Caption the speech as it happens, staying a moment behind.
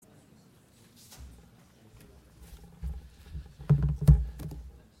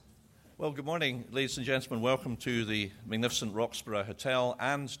Well, good morning, ladies and gentlemen. Welcome to the magnificent Roxburgh Hotel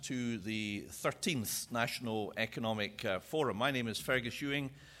and to the 13th National Economic Forum. My name is Fergus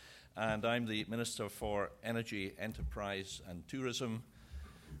Ewing, and I'm the Minister for Energy, Enterprise and Tourism.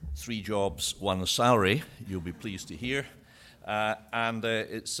 3 jobs, 1 salary, you'll be pleased to hear.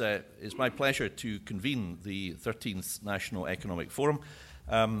 It's my pleasure to convene the 13th National Economic Forum.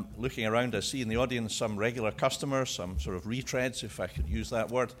 Looking around, I see in the audience some regular customers, some sort of retreads, if I could use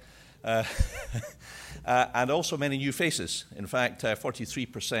that word. And also many new faces. In fact,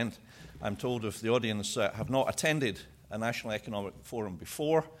 43%, I'm told, of the audience have not attended a National Economic Forum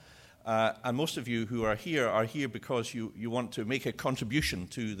before. And most of you who are here because you want to make a contribution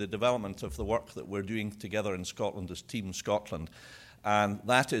to the development of the work that we're doing together in Scotland as Team Scotland. And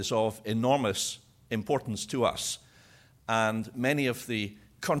that is of enormous importance to us. And many of the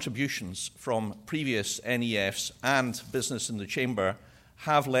contributions from previous NEFs and business in the Chamber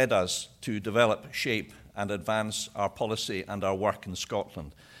have led us to develop, shape and advance our policy and our work in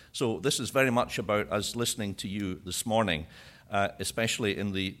Scotland. So this is very much about us listening to you this morning, especially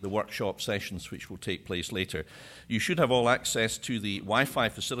in the workshop sessions which will take place later. You should have all access to the Wi-Fi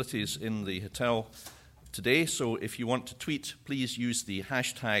facilities in the hotel today, so if you want to tweet, please use the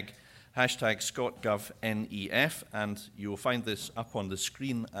hashtag ScotGovNEF, and you will find this up on the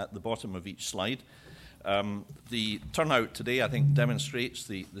screen at the bottom of each slide. The turnout today, I think, demonstrates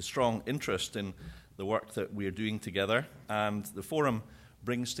the strong interest in the work that we are doing together, and the forum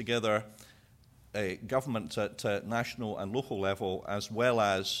brings together government at national and local level, as well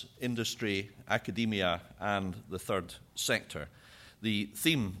as industry, academia, and the third sector. The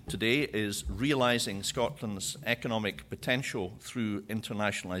theme today is realising Scotland's economic potential through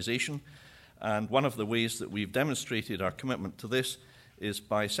internationalisation, and one of the ways that we've demonstrated our commitment to this is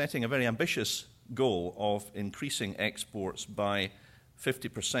by setting a very ambitious goal of increasing exports by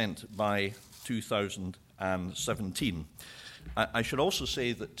 50% by 2017. I should also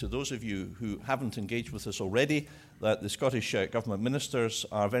say that to those of you who haven't engaged with us already, that the Scottish Government ministers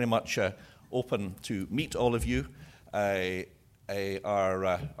are very much open to meet all of you. Our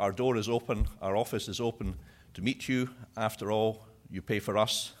door is open, our office is open to meet you. After all, you pay for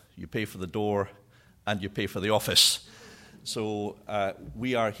us, you pay for the door, and you pay for the office. So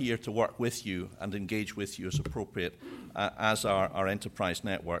we are here to work with you and engage with you as appropriate, as our enterprise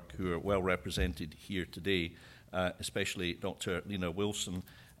network, who are well represented here today, especially Dr. Lena Wilson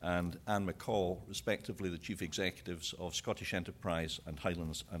and Anne McCall, respectively the Chief Executives of Scottish Enterprise and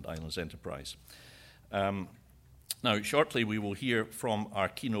Highlands and Islands Enterprise. Now, shortly we will hear from our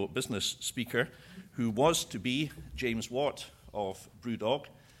keynote business speaker, who was to be James Watt of BrewDog.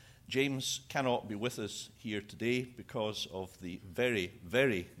 James cannot be with us here today because of the very,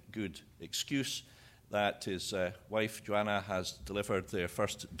 very good excuse that his wife, Joanna, has delivered their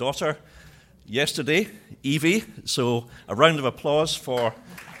first daughter yesterday, Evie. So a round of applause for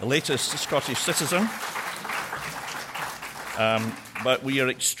the latest Scottish citizen. But we are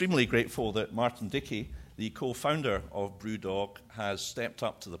extremely grateful that Martin Dickie, the co-founder of BrewDog, has stepped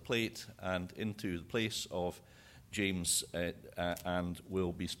up to the plate and into the place of James and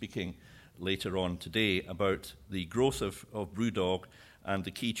will be speaking later on today about the growth of BrewDog and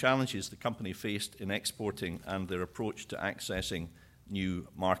the key challenges the company faced in exporting and their approach to accessing new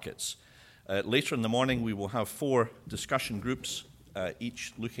markets. Later in the morning we will have 4 discussion groups,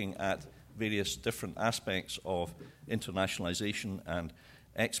 each looking at various different aspects of internationalisation and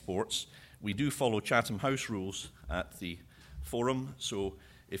exports. We do follow Chatham House rules at the forum, so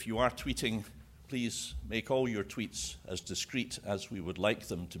if you are tweeting, please make all your tweets as discreet as we would like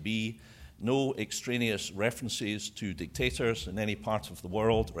them to be. No extraneous references to dictators in any part of the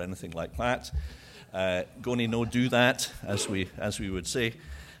world or anything like that. Goni no do that, as we would say.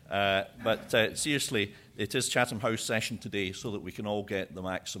 But seriously, it is Chatham House session today so that we can all get the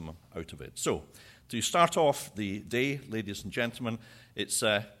maximum out of it. So, to start off the day, ladies and gentlemen, it's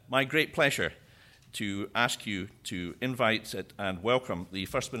my great pleasure to ask you to invite and welcome the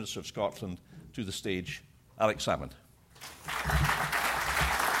First Minister of Scotland to the stage, Alex Salmond.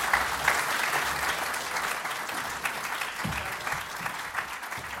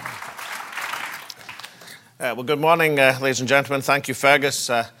 Well, good morning, ladies and gentlemen. Thank you, Fergus.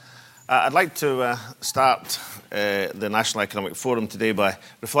 I'd like to start the National Economic Forum today by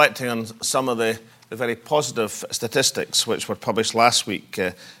reflecting on some of the very positive statistics which were published last week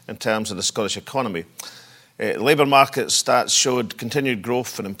in terms of the Scottish economy. Labour market stats showed continued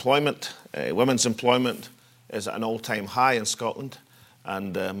growth in employment. Women's employment is at an all-time high in Scotland,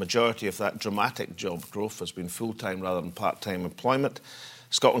 and the majority of that dramatic job growth has been full-time rather than part-time employment.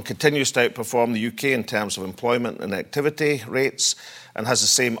 Scotland continues to outperform the UK in terms of employment and activity rates and has the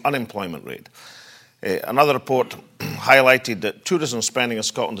same unemployment rate. Another report highlighted that tourism spending in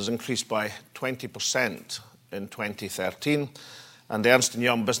Scotland has increased by 20% in 2013, and the Ernst &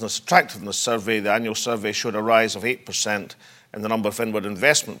 Young Business Attractiveness Survey, the annual survey, showed a rise of 8% in the number of inward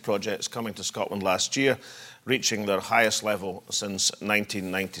investment projects coming to Scotland last year, reaching their highest level since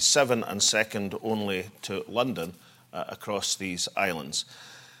 1997 and second only to London across these islands.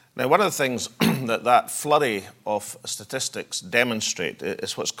 Now, one of the things that flurry of statistics demonstrate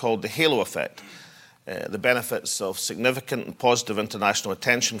is what's called the halo effect. The benefits of significant and positive international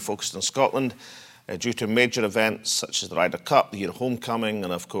attention focused on Scotland due to major events such as the Ryder Cup, the Year of Homecoming,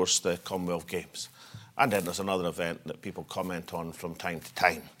 and of course the Commonwealth Games. And then there's another event that people comment on from time to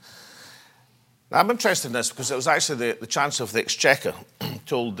time. Now, I'm interested in this because it was actually the Chancellor of the Exchequer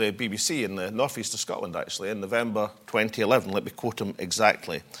told the BBC in the northeast of Scotland, actually, in November 2011. Let me quote him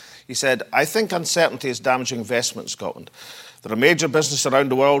exactly. He said, "I think uncertainty is damaging investment in Scotland. There are major businesses around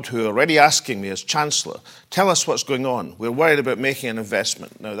the world who are already asking me as Chancellor, tell us what's going on. We're worried about making an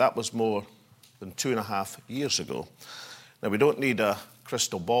investment." Now, that was more than 2.5 years ago. Now, we don't need a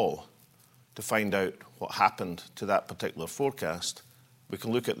crystal ball to find out what happened to that particular forecast. We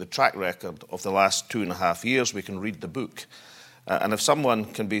can look at the track record of the last 2.5 years. We can read the book. And if someone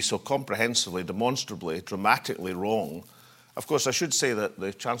can be so comprehensively, demonstrably, dramatically wrong, of course, I should say that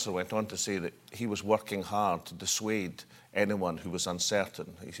the Chancellor went on to say that he was working hard to dissuade anyone who was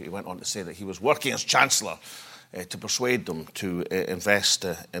uncertain. He went on to say that he was working as Chancellor to persuade them to invest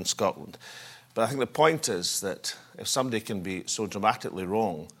in Scotland. But I think the point is that if somebody can be so dramatically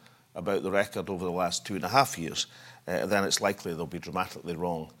wrong about the record over the last 2.5 years, then it's likely they'll be dramatically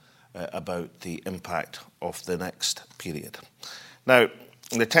wrong about the impact of the next period. Now,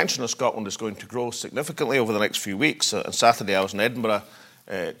 the attention of Scotland is going to grow significantly over the next few weeks. On Saturday, I was in Edinburgh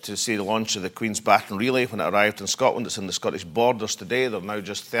to see the launch of the Queen's Baton Relay when it arrived in Scotland. It's in the Scottish borders today. There are now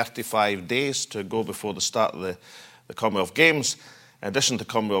just 35 days to go before the start of the Commonwealth Games. In addition to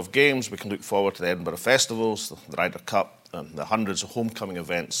Commonwealth Games, we can look forward to the Edinburgh Festivals, the Ryder Cup, and the hundreds of homecoming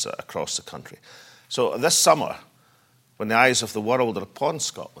events across the country. So this summer, when the eyes of the world are upon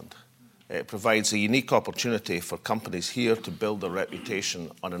Scotland, it provides a unique opportunity for companies here to build their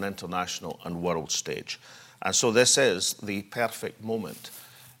reputation on an international and world stage. And so this is the perfect moment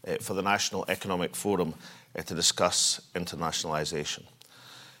for the National Economic Forum to discuss internationalisation.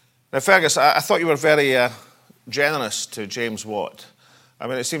 Now, Fergus, I thought you were very generous to James Watt. I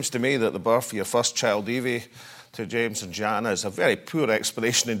mean, it seems to me that the birth of your first child, Evie, to James and Joanna is a very poor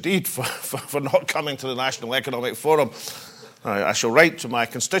explanation indeed for not coming to the National Economic Forum. I shall write to my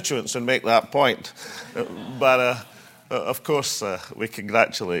constituents and make that point. But, of course, we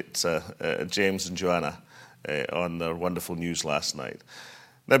congratulate James and Joanna on their wonderful news last night.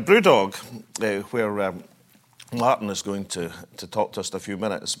 Now, BrewDog, where Martin is going to talk to us in a few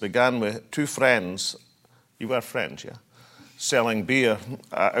minutes, began with two friends. You were friends, yeah? Selling beer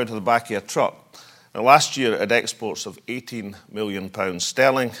out of the back of a truck. Now, last year, it had exports of £18 million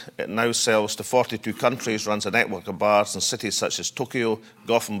sterling. It now sells to 42 countries, runs a network of bars in cities such as Tokyo,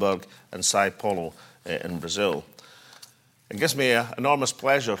 Gothenburg, and Sao Paulo in Brazil. It gives me an enormous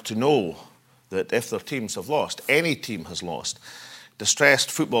pleasure to know that if their teams have lost, any team has lost, distressed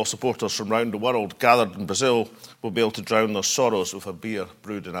football supporters from around the world gathered in Brazil will be able to drown their sorrows with a beer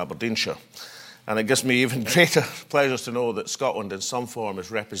brewed in Aberdeenshire. And it gives me even greater pleasure to know that Scotland in some form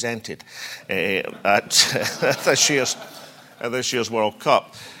is represented at this year's World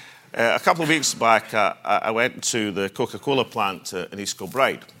Cup. A couple of weeks back, I went to the Coca-Cola plant in East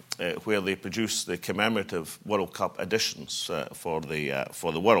Kilbride, where they produce the commemorative World Cup editions for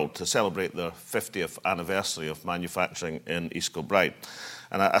the world to celebrate their 50th anniversary of manufacturing in East Kilbride.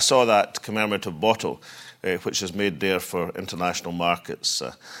 And I saw that commemorative bottle, which is made there for international markets.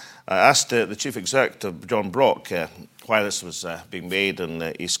 I asked the Chief Executive, John Brock, why this was being made in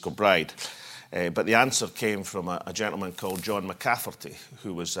East Kilbride. But the answer came from a gentleman called John McCafferty,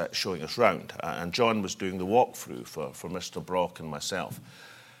 who was showing us round. And John was doing the walkthrough for Mr. Brock and myself.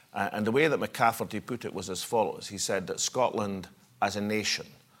 And the way that McCafferty put it was as follows. He said that Scotland, as a nation,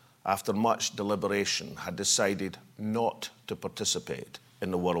 after much deliberation, had decided not to participate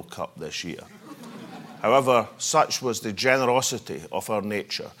in the World Cup this year. However, such was the generosity of our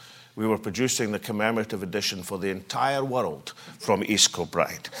nature. We were producing the commemorative edition for the entire world from East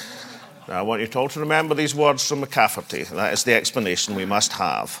Kilbride. Now, I want you all to remember these words from McCafferty. That is the explanation we must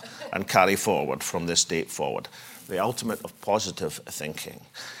have and carry forward from this date forward. The ultimate of positive thinking.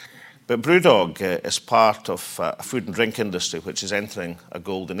 But BrewDog is part of a food and drink industry which is entering a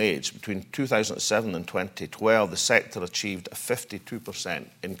golden age. Between 2007 and 2012, the sector achieved a 52%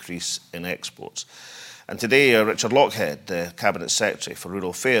 increase in exports. And today, Richard Lochhead, the Cabinet Secretary for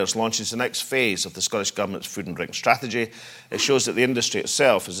Rural Affairs, launches the next phase of the Scottish Government's food and drink strategy. It shows that the industry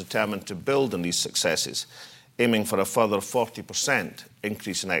itself is determined to build on these successes, aiming for a further 40%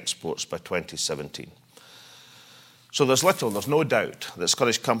 increase in exports by 2017. So there's no doubt that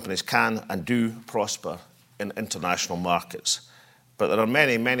Scottish companies can and do prosper in international markets. But there are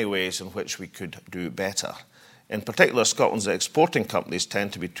many, many ways in which we could do better. In particular, Scotland's exporting companies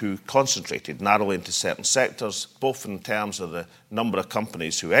tend to be too concentrated, narrowly into certain sectors, both in terms of the number of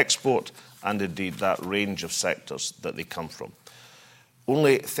companies who export and indeed that range of sectors that they come from.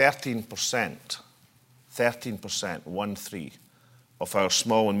 Only 13%, 1/3, of our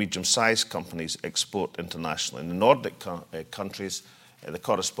small and medium-sized companies export internationally. In the Nordic countries, the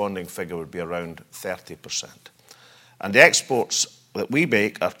corresponding figure would be around 30%. And the exports that we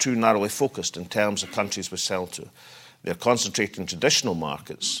make are too narrowly focused in terms of countries we sell to. They're concentrated in traditional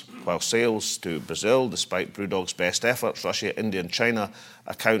markets, while sales to Brazil, despite BrewDog's best efforts, Russia, India and China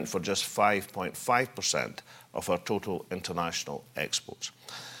account for just 5.5% of our total international exports.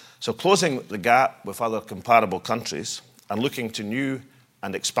 So closing the gap with other comparable countries and looking to new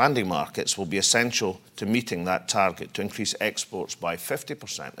and expanding markets will be essential to meeting that target to increase exports by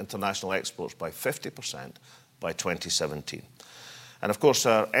 50%, international exports by 50% by 2017. And of course,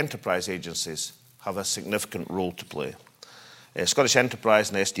 our enterprise agencies have a significant role to play. Scottish Enterprise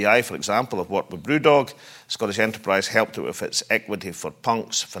and SDI, for example, have worked with BrewDog. Scottish Enterprise helped it with its Equity for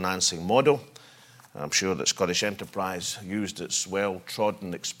Punks financing model. I'm sure that Scottish Enterprise used its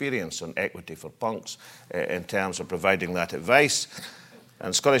well-trodden experience on Equity for Punks in terms of providing that advice.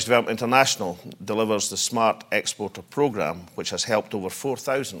 And Scottish Development International delivers the Smart Exporter programme, which has helped over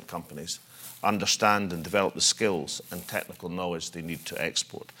 4,000 companies understand and develop the skills and technical knowledge they need to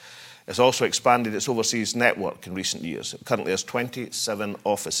export. It's also expanded its overseas network in recent years. It currently has 27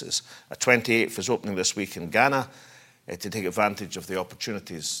 offices. A 28th is opening this week in Ghana to take advantage of the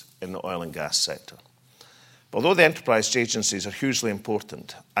opportunities in the oil and gas sector. Although the enterprise agencies are hugely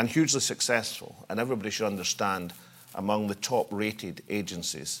important and hugely successful, and everybody should understand among the top-rated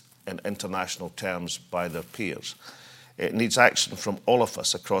agencies in international terms by their peers, it needs action from all of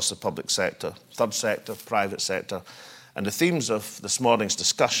us across the public sector, third sector, private sector, and the themes of this morning's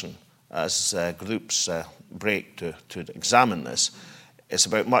discussion as groups break to examine this, it's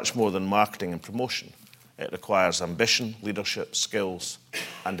about much more than marketing and promotion. It requires ambition, leadership, skills,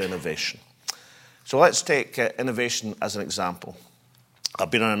 and innovation. So let's take innovation as an example. I've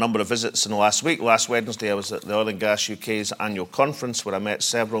been on a number of visits in the last week. Last Wednesday, I was at the Oil and Gas UK's annual conference where I met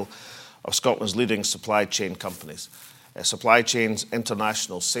several of Scotland's leading supply chain companies. Supply chain's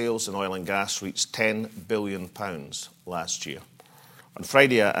international sales in oil and gas reached £10 billion last year. On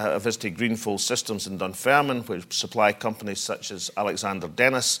Friday, I visited Greenfold Systems in Dunfermline, which supply companies such as Alexander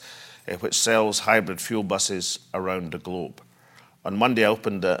Dennis, which sells hybrid fuel buses around the globe. On Monday, I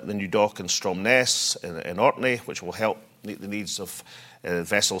opened the new dock in Stromness in Orkney, which will help meet the needs of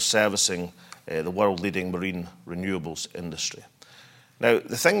vessels servicing the world-leading marine renewables industry. Now,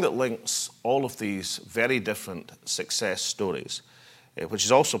 the thing that links all of these very different success stories, which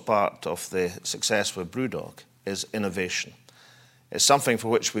is also part of the success with BrewDog, is innovation. It's something for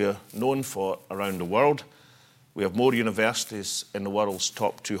which we are known for around the world. We have more universities in the world's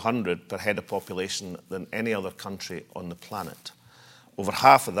top 200 per head of population than any other country on the planet. Over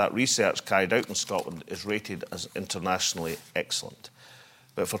half of that research carried out in Scotland is rated as internationally excellent.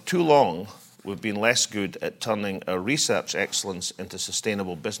 But for too long, we've been less good at turning our research excellence into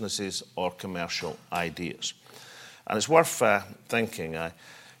sustainable businesses or commercial ideas. And it's worth thinking.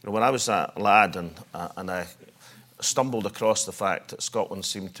 When I was a lad and I stumbled across the fact that Scotland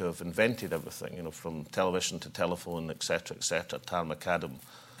seemed to have invented everything, from television to telephone, etc., Tar Macadam.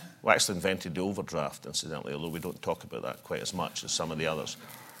 We actually invented the overdraft, incidentally, although we don't talk about that quite as much as some of the others.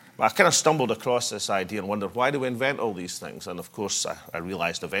 But I kind of stumbled across this idea and wondered, why do we invent all these things? And of course, I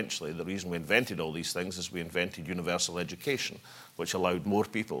realised eventually the reason we invented all these things is we invented universal education, which allowed more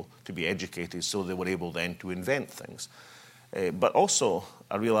people to be educated so they were able then to invent things. But also,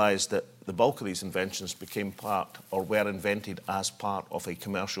 I realised that the bulk of these inventions became part or were invented as part of a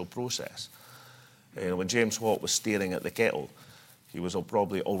commercial process. When James Watt was staring at the kettle, he was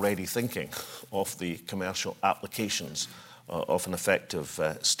probably already thinking of the commercial applications of an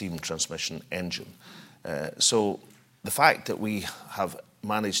effective steam transmission engine. So the fact that we have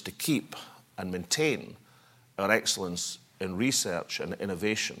managed to keep and maintain our excellence in research and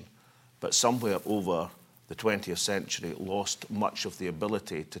innovation, but somewhere over the 20th century lost much of the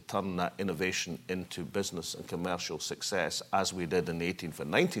ability to turn that innovation into business and commercial success, as we did in the 18th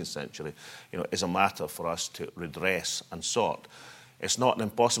and 19th century, is a matter for us to redress and sort. It's not an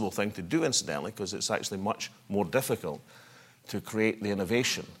impossible thing to do, incidentally, because it's actually much more difficult to create the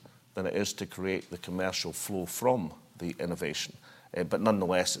innovation than it is to create the commercial flow from the innovation. But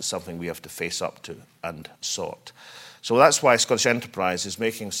nonetheless, it's something we have to face up to and sort. So that's why Scottish Enterprise is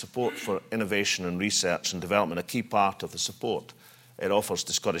making support for innovation and research and development a key part of the support it offers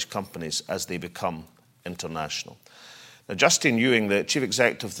to Scottish companies as they become international. Now, Justine Ewing, the Chief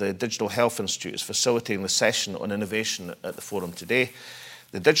Executive of the Digital Health Institute, is facilitating the session on innovation at the forum today.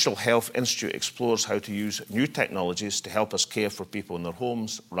 The Digital Health Institute explores how to use new technologies to help us care for people in their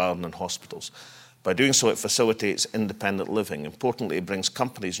homes rather than in hospitals. By doing so, it facilitates independent living. Importantly, it brings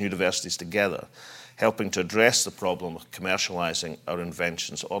companies and universities together, helping to address the problem of commercialising our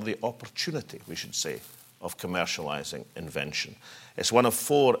inventions, or the opportunity, we should say, of commercialising invention. It's one of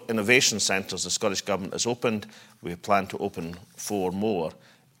 4 innovation centres the Scottish Government has opened. We plan to open 4 more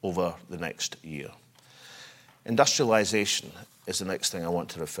over the next year. Industrialisation is the next thing I want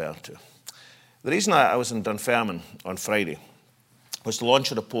to refer to. The reason I was in Dunfermline on Friday was to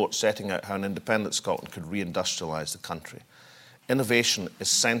launch a report setting out how an independent Scotland could reindustrialise the country. Innovation is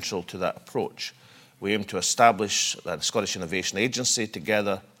central to that approach. We aim to establish the Scottish Innovation Agency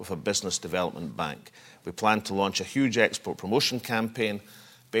together with a business development bank. We plan to launch a huge export promotion campaign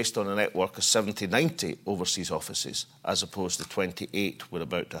based on a network of 70, 90 overseas offices, as opposed to 28 we're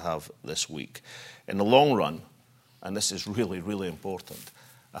about to have this week. In the long run, and this is really, really important,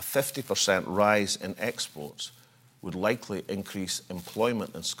 a 50% rise in exports would likely increase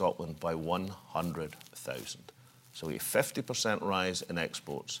employment in Scotland by 100,000. So a 50% rise in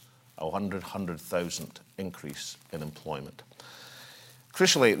exports, a 100,000 increase in employment.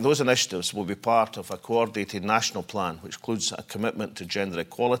 Crucially, those initiatives will be part of a coordinated national plan which includes a commitment to gender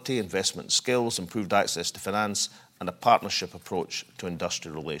equality, investment in skills, improved access to finance, and a partnership approach to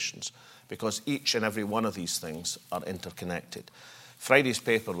industrial relations, because each and every one of these things are interconnected. Friday's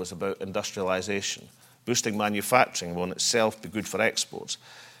paper was about industrialisation. Boosting manufacturing will in itself be good for exports.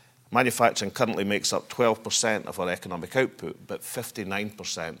 Manufacturing currently makes up 12% of our economic output, but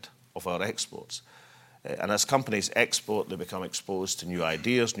 59% of our exports. And as companies export, they become exposed to new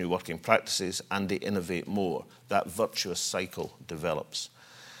ideas, new working practices, and they innovate more. That virtuous cycle develops.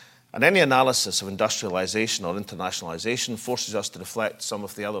 And any analysis of industrialisation or internationalisation forces us to reflect some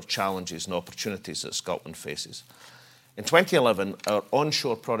of the other challenges and opportunities that Scotland faces. In 2011, our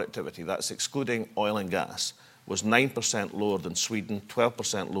onshore productivity, that's excluding oil and gas, was 9% lower than Sweden,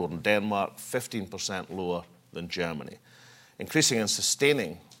 12% lower than Denmark, 15% lower than Germany. Increasing and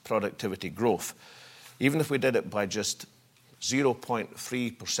sustaining productivity growth, even if we did it by just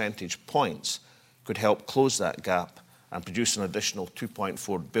 0.3 percentage points, could help close that gap and produce an additional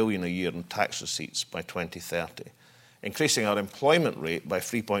 $2.4 billion a year in tax receipts by 2030. Increasing our employment rate by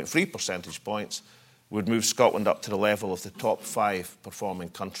 3.3 percentage points would move Scotland up to the level of the top 5 performing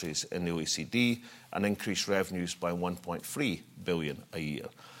countries in the OECD and increase revenues by $1.3 billion a year.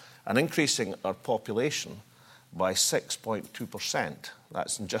 And increasing our population by 6.2%,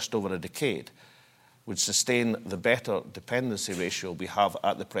 that's in just over a decade, would sustain the better dependency ratio we have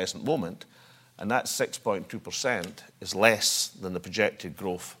at the present moment, and that 6.2% is less than the projected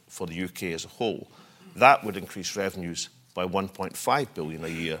growth for the UK as a whole. That would increase revenues by $1.5 billion a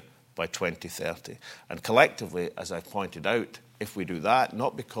year by 2030. And collectively, as I pointed out, if we do that,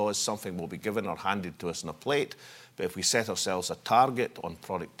 not because something will be given or handed to us on a plate, but if we set ourselves a target on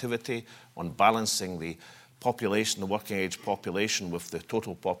productivity, on balancing the population, the working age population with the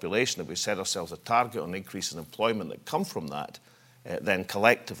total population, if we set ourselves a target on increase in employment that come from that, then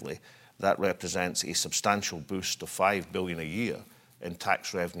collectively that represents a substantial boost of $5 billion a year in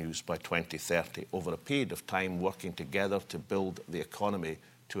tax revenues by 2030 over a period of time working together to build the economy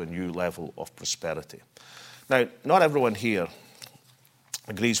to a new level of prosperity. Now, not everyone here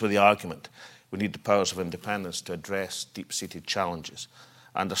agrees with the argument we need the powers of independence to address deep-seated challenges.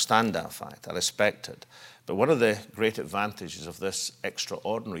 I understand that fact, I respect it. But one of the great advantages of this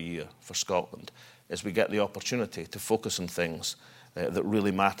extraordinary year for Scotland is we get the opportunity to focus on things that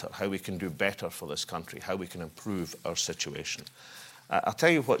really matter, how we can do better for this country, how we can improve our situation. I'll tell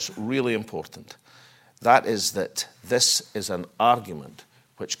you what's really important. That is that this is an argument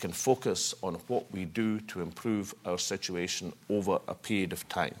which can focus on what we do to improve our situation over a period of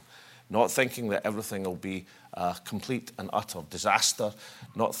time. Not thinking that everything will be a complete and utter disaster,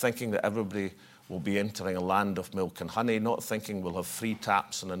 not thinking that everybody will be entering a land of milk and honey, not thinking we'll have free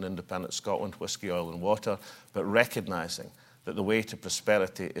taps in an independent Scotland, whisky, oil and water, but recognising that the way to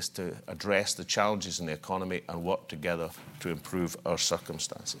prosperity is to address the challenges in the economy and work together to improve our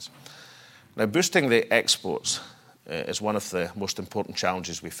circumstances. Now, boosting the exports is one of the most important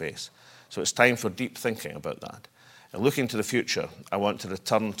challenges we face. So it's time for deep thinking about that. And looking to the future, I want to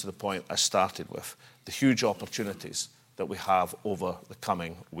return to the point I started with, the huge opportunities that we have over the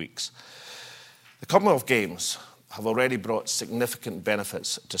coming weeks. The Commonwealth Games have already brought significant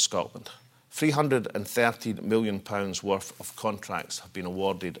benefits to Scotland. £313 million worth of contracts have been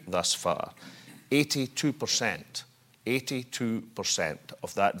awarded thus far. 82%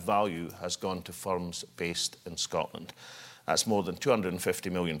 of that value has gone to firms based in Scotland. That's more than £250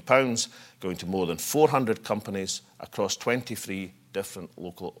 million going to more than 400 companies across 23 different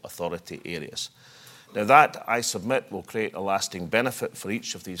local authority areas. Now that, I submit, will create a lasting benefit for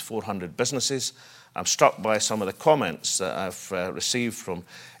each of these 400 businesses. I'm struck by some of the comments that I've received from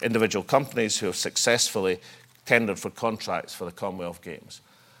individual companies who have successfully tendered for contracts for the Commonwealth Games.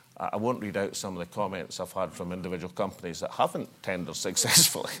 I won't read out some of the comments I've had from individual companies that haven't tendered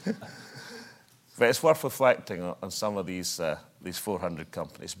successfully. But it's worth reflecting on some of these 400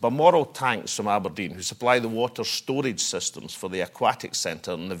 companies. Balmoral Tanks from Aberdeen, who supply the water storage systems for the aquatic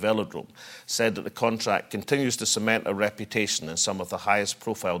centre and the velodrome, said that the contract continues to cement a reputation in some of the highest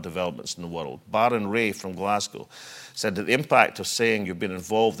profile developments in the world. Baron Ray from Glasgow said that the impact of saying you've been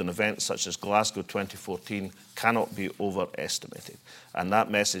involved in events such as Glasgow 2014 cannot be overestimated. And that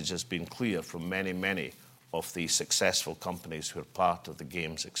message has been clear from many, many of the successful companies who are part of the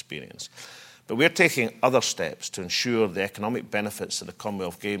Games experience. But we're taking other steps to ensure the economic benefits of the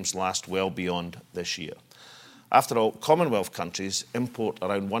Commonwealth Games last well beyond this year. After all, Commonwealth countries import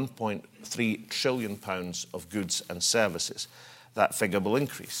around £1.3 trillion of goods and services. That figure will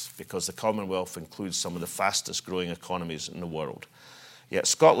increase because the Commonwealth includes some of the fastest growing economies in the world. Yet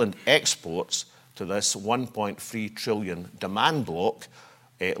Scotland exports to this £1.3 trillion demand block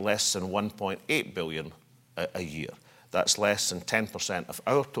less than £1.8 billion a year. That's less than 10% of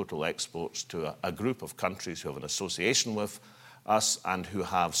our total exports to a group of countries who have an association with us and who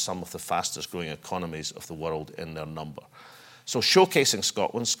have some of the fastest growing economies of the world in their number. So showcasing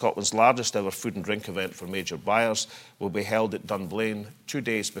Scotland, Scotland's largest ever food and drink event for major buyers, will be held at Dunblane 2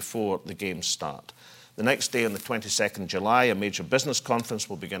 days before the Games start. The next day, on the 22nd July, a major business conference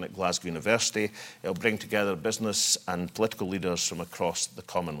will begin at Glasgow University. It will bring together business and political leaders from across the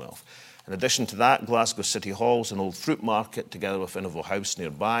Commonwealth. In addition to that, Glasgow City Hall's an old fruit market, together with Innivo House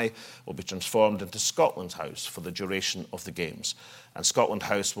nearby, will be transformed into Scotland House for the duration of the Games. And Scotland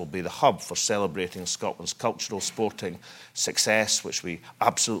House will be the hub for celebrating Scotland's cultural, sporting success, which we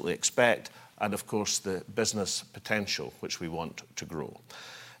absolutely expect, and of course the business potential, which we want to grow.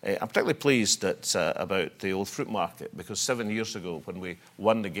 I'm particularly pleased about the old fruit market, because 7 years ago, when we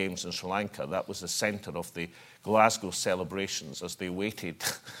won the Games in Sri Lanka, that was the centre of the Glasgow celebrations as they waited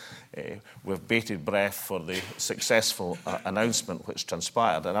with bated breath for the successful announcement which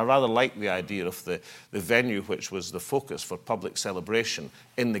transpired. And I rather like the idea of the venue which was the focus for public celebration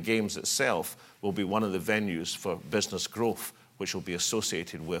in the Games itself will be one of the venues for business growth, which will be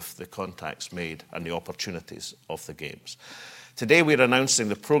associated with the contacts made and the opportunities of the Games. Today we're announcing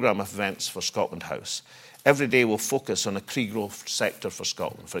the programme of events for Scotland House. Every day will focus on a key growth sector for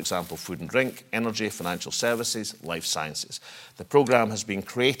Scotland, for example, food and drink, energy, financial services, life sciences. The programme has been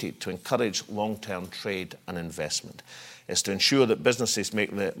created to encourage long-term trade and investment. It's to ensure that businesses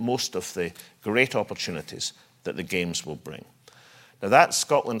make the most of the great opportunities that the Games will bring. Now that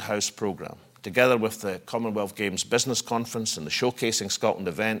Scotland House programme, together with the Commonwealth Games Business Conference and the Showcasing Scotland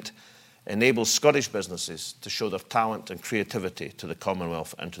event, enables Scottish businesses to show their talent and creativity to the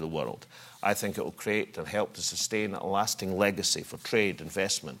Commonwealth and to the world. I think it will create and help to sustain a lasting legacy for trade,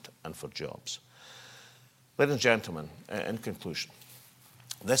 investment and for jobs. Ladies and gentlemen, in conclusion,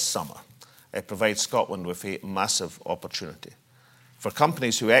 this summer it provides Scotland with a massive opportunity. For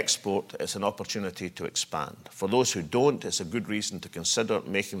companies who export, it's an opportunity to expand. For those who don't, it's a good reason to consider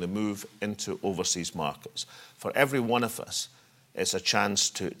making the move into overseas markets. For every one of us, it's a chance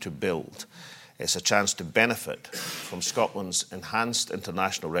to build. It's a chance to benefit from Scotland's enhanced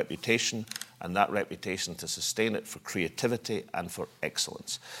international reputation, and that reputation to sustain it for creativity and for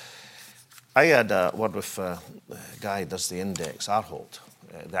excellence. I had a word with a guy who does the index, Arholt,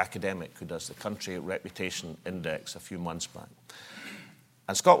 the academic who does the country reputation index a few months back.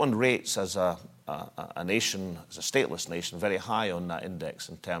 And Scotland rates as a nation, as a stateless nation, very high on that index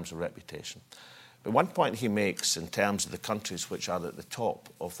in terms of reputation. But one point he makes in terms of the countries which are at the top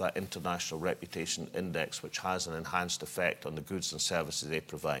of that international reputation index, which has an enhanced effect on the goods and services they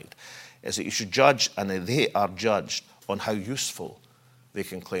provide, is that you should judge, and they are judged, on how useful they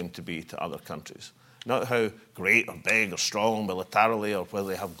can claim to be to other countries. Not how great or big or strong militarily or whether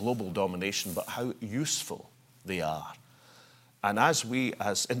they have global domination, but how useful they are. And as we,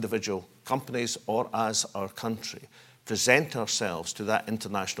 as individual companies or as our country, present ourselves to that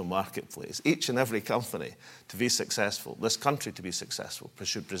international marketplace, each and every company to be successful, this country to be successful,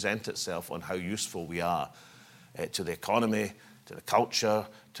 should present itself on how useful we are to the economy, to the culture,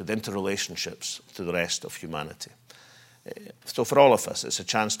 to the interrelationships, to the rest of humanity. So for all of us, it's a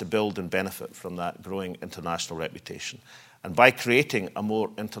chance to build and benefit from that growing international reputation. And by creating a more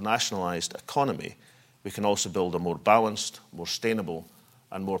internationalized economy, we can also build a more balanced, more sustainable,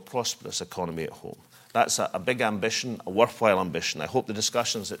 and more prosperous economy at home. That's a big ambition, a worthwhile ambition. I hope the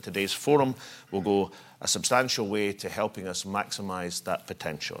discussions at today's forum will go a substantial way to helping us maximise that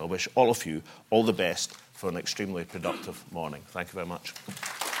potential. I wish all of you all the best for an extremely productive morning. Thank you very much.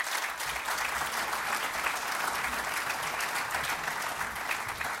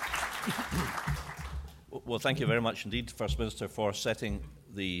 Well, thank you very much indeed, First Minister, for setting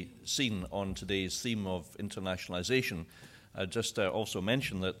the scene on today's theme of internationalisation. Just also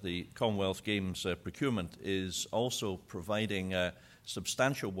mention that the Commonwealth Games procurement is also providing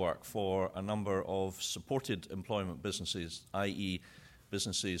substantial work for a number of supported employment businesses, i.e.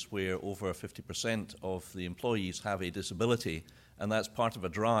 businesses where over 50% of the employees have a disability, and that's part of a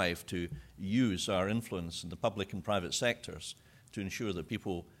drive to use our influence in the public and private sectors to ensure that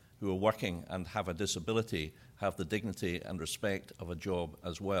people who are working and have a disability have the dignity and respect of a job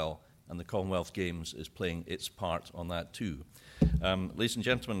as well. And the Commonwealth Games is playing its part on that too. Ladies and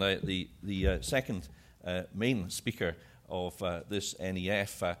gentlemen, the second main speaker of this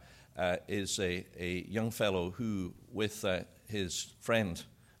NEF is a young fellow who, with his friend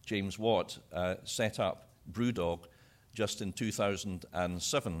James Watt, set up BrewDog just in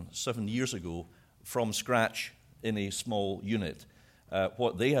 2007, 7 years ago, from scratch in a small unit.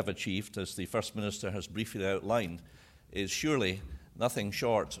 What they have achieved, as the First Minister has briefly outlined, is surely nothing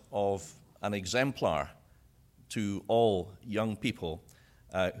short of an exemplar to all young people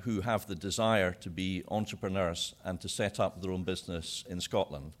who have the desire to be entrepreneurs and to set up their own business in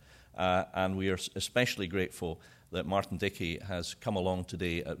Scotland. And we are especially grateful that Martin Dickie has come along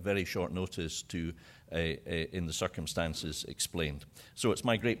today at very short notice to, in the circumstances explained. So it's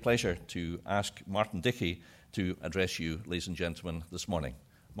my great pleasure to ask Martin Dickie to address you, ladies and gentlemen, this morning.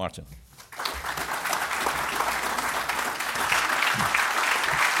 Martin.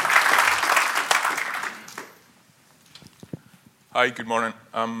 Hi, good morning.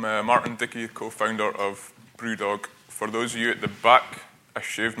 I'm Martin Dickie, co-founder of BrewDog. For those of you at the back, I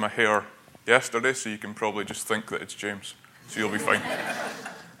shaved my hair yesterday, so you can probably just think that it's James, so you'll be fine.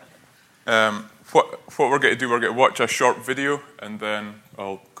 What we're going to do, we're going to watch a short video, and then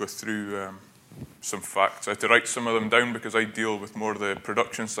I'll go through some facts. I had to write some of them down because I deal with more the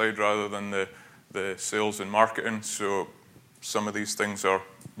production side rather than the sales and marketing, so some of these things are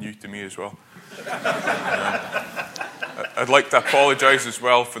new to me as well. I'd like to apologise as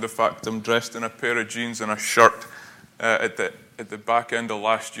well for the fact I'm dressed in a pair of jeans and a shirt. At the back end of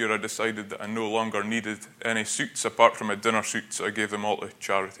last year, I decided that I no longer needed any suits apart from a dinner suit, so I gave them all to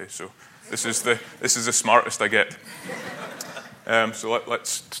charity. So this is the smartest I get. So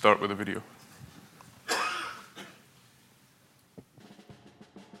let's start with the video.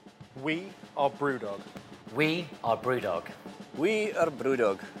 We are BrewDog. We are BrewDog. We are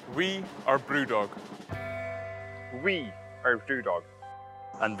BrewDog. We are BrewDog. We are BrewDog.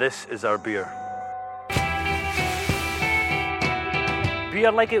 And this is our beer.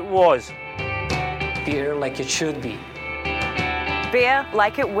 Beer like it was. Beer like it should be. Beer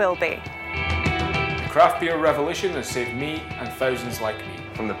like it will be. The craft beer revolution has saved me and thousands like me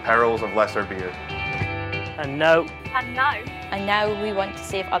from the perils of lesser beer. And now. And now. And now we want to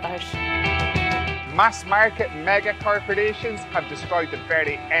save others. Mass market mega corporations have destroyed the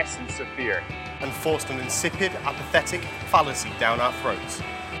very essence of beer and forced an insipid, apathetic fallacy down our throats.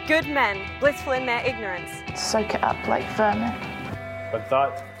 Good men, blissful in their ignorance, soak it up like vermin. But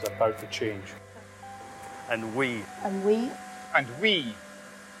that is about to change. And we are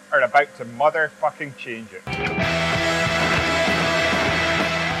about to motherfucking change it.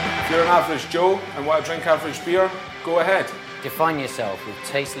 If you're an average Joe and want to drink average beer, go ahead. Define yourself with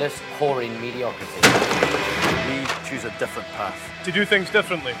tasteless, whoring mediocrity. We choose a different path. To do things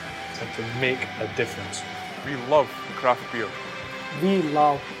differently. And to make a difference. We love craft beer. We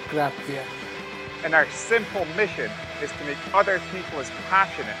love craft beer. And our simple mission is to make other people as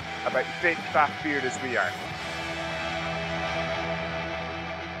passionate about great craft beer as we are.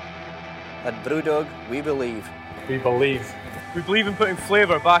 At BrewDog, we believe. We believe. We believe in putting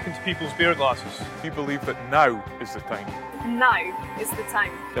flavour back into people's beer glasses. We believe that now is the time. Now is the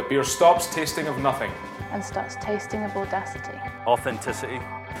time. That beer stops tasting of nothing. And starts tasting of audacity. Authenticity.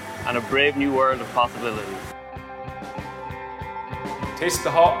 And a brave new world of possibilities. Taste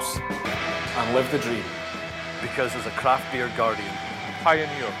the hops and live the dream. Because as a craft beer guardian, a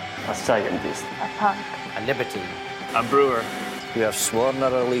pioneer, a scientist, a punk, a libertine, a brewer, we have sworn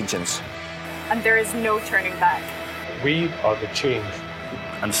our allegiance. And there is no turning back. We are the change.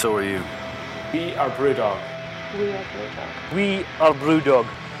 And so are you. We are BrewDog. We are BrewDog. We are BrewDog.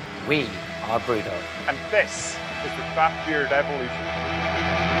 We are BrewDog. And this is the craft beer revolution.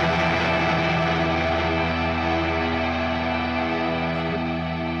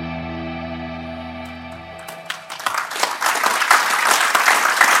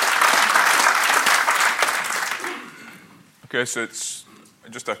 Okay, so it's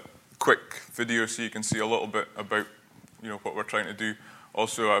just a quick video so you can see a little bit about what we're trying to do.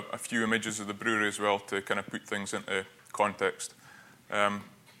 Also a few images of the brewery as well to kind of put things into context. I'll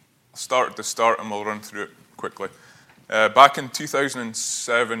start at the start and we'll run through it quickly. Back in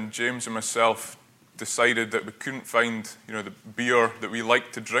 2007, James and myself decided that we couldn't find the beer that we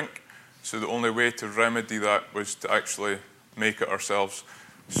like to drink, so the only way to remedy that was to actually make it ourselves.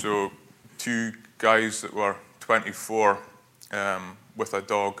 So 2 guys that were 24 with a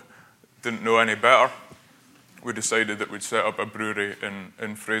dog didn't know any better. We decided that we'd set up a brewery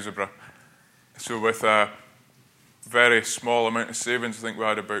in Fraserburgh. So with a very small amount of savings, I think we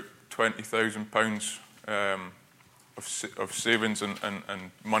had about £20,000 of savings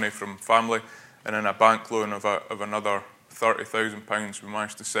and money from family, and then a bank loan of another £30,000. We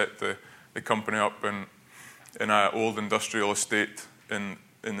managed to set the company up in an old industrial estate in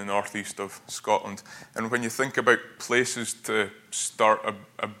the northeast of Scotland. And when you think about places to start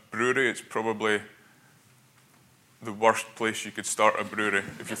a brewery, it's probably the worst place you could start a brewery.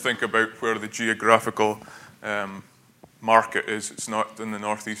 If you think about where the geographical market is, it's not in the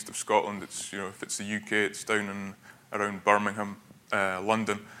northeast of Scotland. It's if it's the UK, it's down around Birmingham,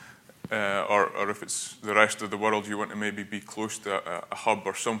 London, or if it's the rest of the world, you want to maybe be close to a hub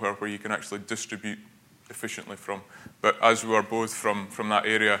or somewhere where you can actually distribute efficiently from. But as we are both from that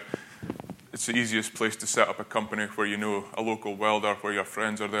area, it's the easiest place to set up a company where you know a local welder, where your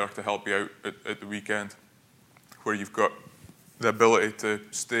friends are there to help you out at the weekend, where you've got the ability to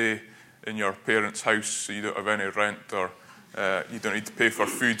stay in your parents' house so you don't have any rent, or you don't need to pay for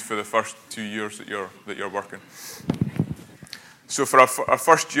food for the first 2 years that you're working. So for our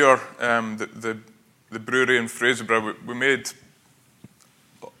first year, the brewery in Fraserburgh, we made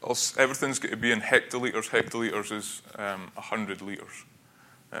everything's got to be in hectolitres. Hectolitres is 100 litres,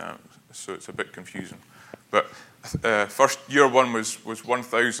 so it's a bit confusing. But first year one was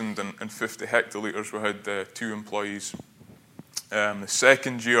 1,050 hectolitres. We had 2 employees. The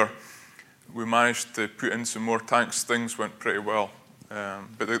second year, we managed to put in some more tanks. Things went pretty well.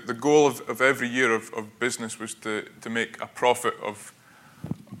 But the goal of every year of business was to make a profit of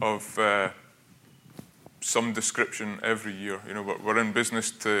some description every year. We're in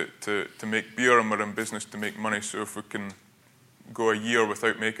business to make beer, and we're in business to make money. So if we can go a year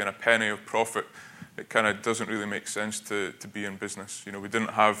without making a penny of profit, it kind of doesn't really make sense to be in business. We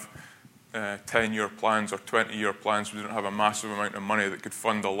didn't have 10-year plans or 20-year plans. We didn't have a massive amount of money that could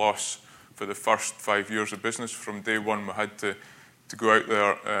fund a loss for the first 5 years of business. From day one, we had to go out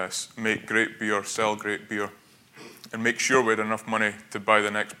there, make great beer, sell great beer, and make sure we had enough money to buy the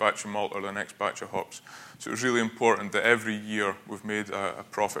next batch of malt or the next batch of hops. So it was really important that every year we've made a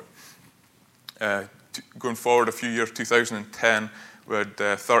profit. Going forward a few years, 2010, we had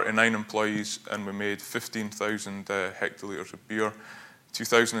 39 employees and we made 15,000 hectolitres of beer.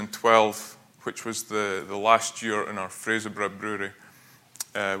 2012, which was the last year in our Fraserburgh brewery,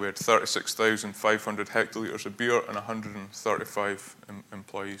 we had 36,500 hectolitres of beer and 135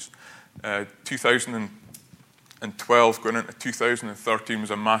 employees. 2012 going into 2013 was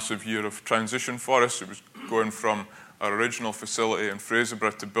a massive year of transition for us. It was going from our original facility in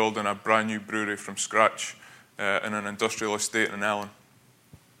Fraserburgh to building a brand new brewery from scratch in an industrial estate in Ellen.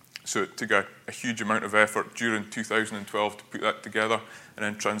 So it took a huge amount of effort during 2012 to put that together and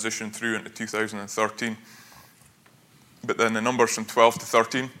then transition through into 2013. But then the numbers from 12 to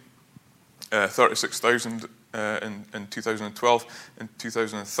 13, 36,000 in 2012. In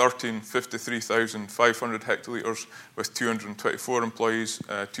 2013, 53,500 hectolitres with 224 employees.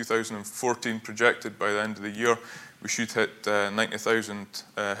 2014 projected by the end of the year, we should hit 90,000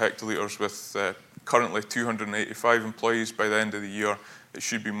 hectolitres with currently 285 employees. By the end of the year, it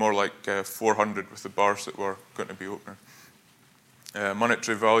should be more like 400 with the bars that we're going to be opening.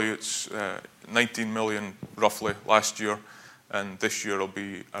 Monetary value, it's 19 million roughly last year. and this year it'll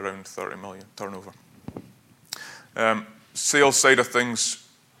be around 30 million turnover. Sales side of things,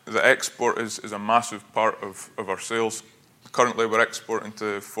 the export is a massive part of our sales. Currently we're exporting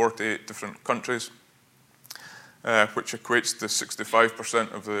to 48 different countries, which equates to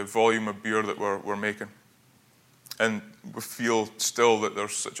 65% of the volume of beer that we're making. And we feel still that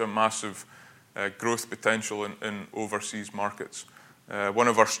there's such a massive growth potential in overseas markets. One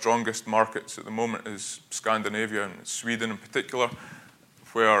of our strongest markets at the moment is Scandinavia, and Sweden in particular,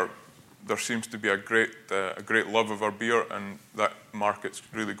 where there seems to be a great love of our beer, and that market's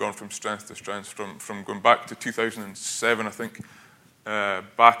really gone from strength to strength. From going back to 2007, I think,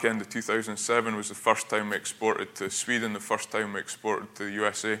 back end of 2007 was the first time we exported to Sweden, the first time we exported to the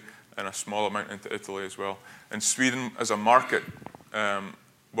USA, and a small amount into Italy as well. And Sweden as a market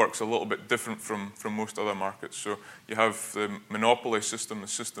works a little bit different from most other markets. So you have the monopoly system, the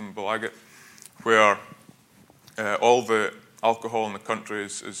system Bolaget, where all the alcohol in the country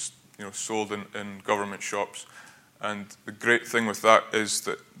is sold in government shops. And the great thing with that is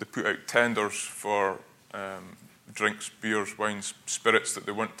that they put out tenders for drinks, beers, wines, spirits that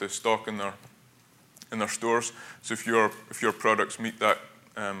they want to stock in their stores. So if your products meet that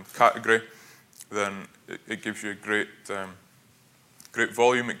category, then it gives you a great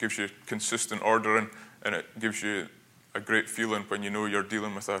volume, it gives you consistent ordering, and it gives you a great feeling when you know you're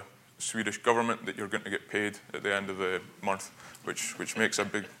dealing with a Swedish government that you're going to get paid at the end of the month, which makes a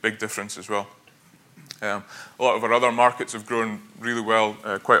big difference as well. A lot of our other markets have grown really well,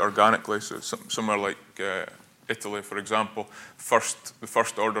 quite organically. So somewhere like Italy, for example, the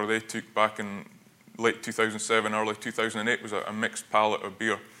first order they took back in late 2007, early 2008 was a mixed pallet of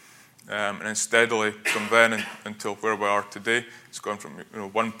beer. And then steadily from then until where we are today, it's gone from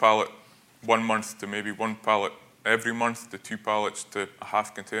one pallet 1 month to maybe one pallet every month, to 2 pallets to a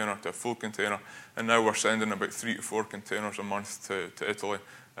half container to a full container. And now we're sending about 3 to 4 containers a month to Italy.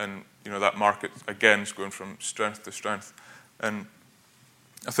 And that market, again, is going from strength to strength. And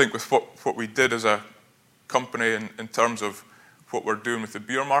I think with what we did as a company in terms of what we're doing with the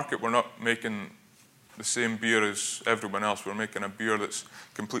beer market, we're not making the same beer as everyone else. We're making a beer that's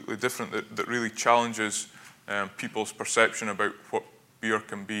completely different, that really challenges people's perception about what beer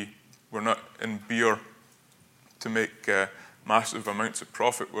can be. We're not in beer to make massive amounts of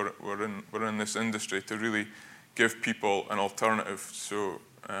profit. We're in this industry to really give people an alternative. So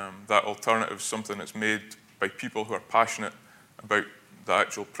that alternative is something that's made by people who are passionate about the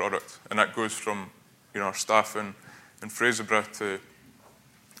actual product, and that goes from our staff in Fraserburgh to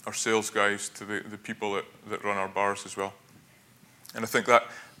our sales guys to the people that run our bars as well. And I think that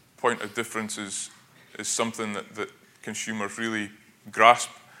point of difference is something that consumers really grasp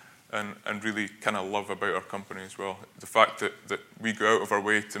and really kind of love about our company as well. The fact that we go out of our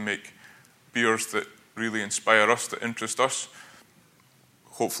way to make beers that really inspire us, that interest us,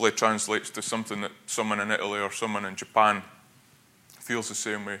 hopefully translates to something that someone in Italy or someone in Japan feels the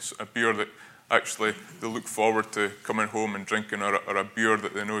same way. So a beer that actually they look forward to coming home and drinking, or a beer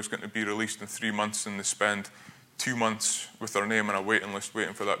that they know is going to be released in 3 months, and they spend 2 months with their name on a waiting list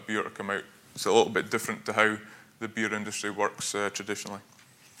waiting for that beer to come out. It's a little bit different to how the beer industry works traditionally.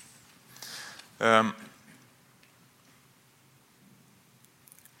 In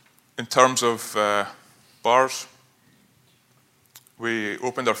terms of bars, we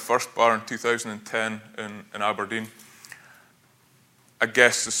opened our first bar in 2010 in Aberdeen. I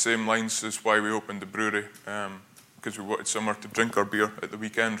guess the same lines as why we opened the brewery, because we wanted somewhere to drink our beer at the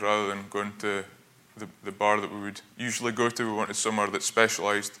weekend rather than going to the bar that we would usually go to. We wanted somewhere that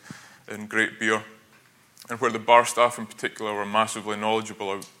specialised in great beer, and where the bar staff in particular were massively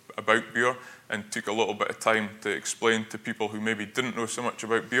knowledgeable about beer and took a little bit of time to explain to people who maybe didn't know so much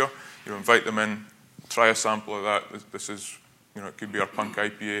about beer. Invite them in, try a sample of that. This is, it could be our Punk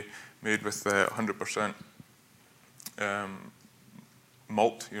IPA made with 100%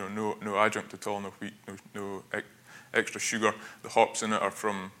 malt, no adjunct at all, no wheat, no extra sugar. The hops in it are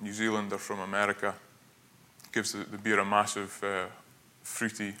from New Zealand, they're from America. Gives the beer a massive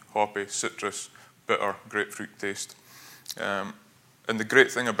fruity, hoppy, citrus, bitter, grapefruit taste. And the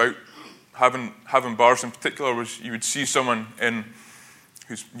great thing about having bars in particular was you would see someone in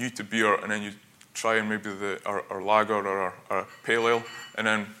who's new to beer, and then you try and maybe our lager or our pale ale, and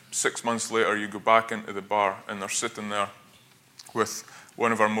then 6 months later you go back into the bar and they're sitting there with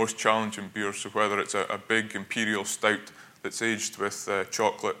one of our most challenging beers. So whether it's a big imperial stout that's aged with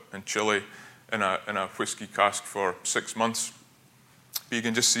chocolate and chili in a whiskey cask for 6 months, but you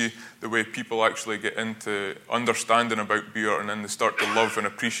can just see the way people actually get into understanding about beer, and then they start to love and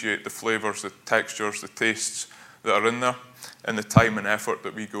appreciate the flavours, the textures, the tastes that are in there, and the time and effort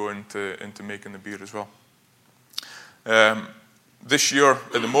that we go into making the beer as well. This year,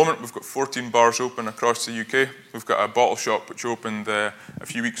 at the moment, we've got 14 bars open across the UK. We've got a bottle shop which opened a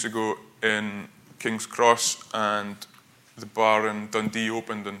few weeks ago in King's Cross, and the bar in Dundee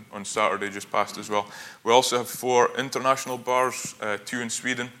opened on Saturday just past as well. We also have 4 international bars, 2 in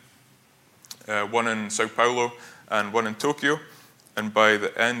Sweden, 1 in Sao Paulo, and 1 in Tokyo. And by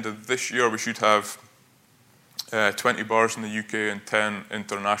the end of this year, we should have 20 bars in the UK and 10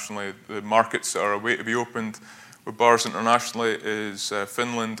 internationally. The markets that are away to be opened with bars internationally is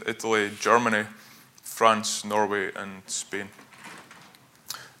Finland, Italy, Germany, France, Norway, and Spain.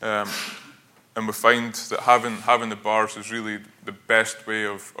 And we find that having the bars is really the best way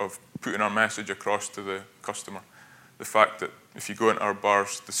of putting our message across to the customer. The fact that if you go into our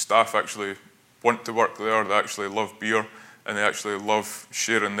bars, the staff actually want to work there, they actually love beer, and they actually love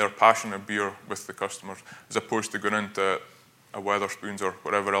sharing their passion of beer with the customers, as opposed to going into a Wetherspoons or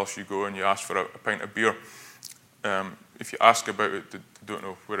wherever else you go and you ask for a pint of beer. If you ask about it, they don't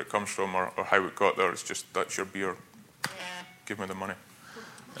know where it comes from or how it got there. It's just, that's your beer, give me the money.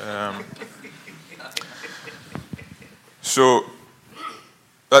 So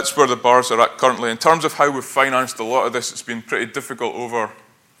that's where the bars are at currently. In terms of how we've financed a lot of this, it's been pretty difficult over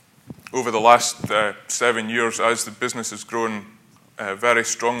the last 7 years as the business has grown very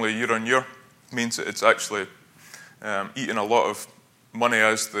strongly year on year. It means that it's actually eating a lot of money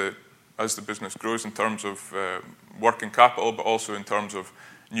as the business grows in terms of working capital, but also in terms of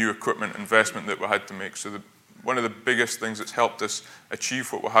new equipment investment that we had to make. So one of the biggest things that's helped us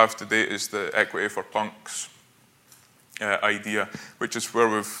achieve what we have today is the Equity for Punks idea, which is where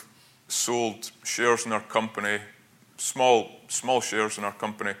we've sold shares in our company, small shares in our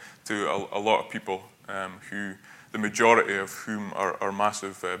company, to a lot of people who, the majority of whom are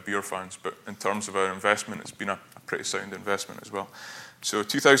massive beer fans. But in terms of our investment, it's been a pretty sound investment as well. So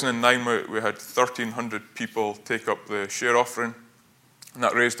 2009, we had 1,300 people take up the share offering, and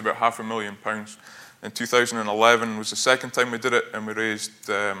that raised about £500,000. In 2011 was the second time we did it, and we raised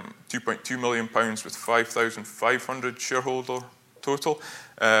 £2.2 million with 5,500 shareholder total.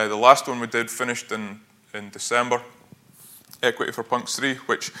 The last one we did finished in December, Equity for Punks 3,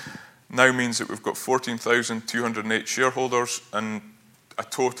 which now means that we've got 14,208 shareholders and a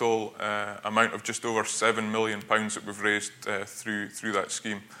total amount of just over £7 million that we've raised through that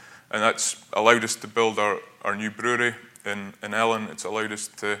scheme. And that's allowed us to build our new brewery in Ellen. It's allowed us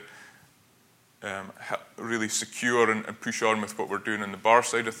to really secure and push on with what we're doing in the bar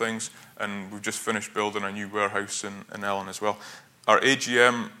side of things, and we've just finished building a new warehouse in Ellen as well. Our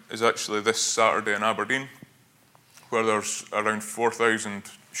AGM is actually this Saturday in Aberdeen, where there's around 4,000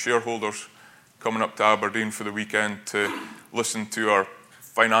 shareholders coming up to Aberdeen for the weekend to listen to our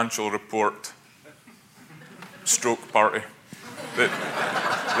financial report stroke party.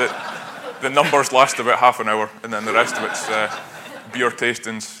 The numbers last about half an hour, and then the rest of it's beer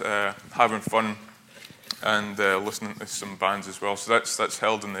tastings, having fun, and listening to some bands as well. So that's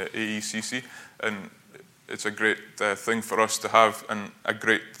held in the AECC, and it's a great thing for us to have, and a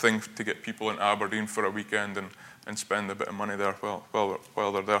great thing to get people in Aberdeen for a weekend and spend a bit of money there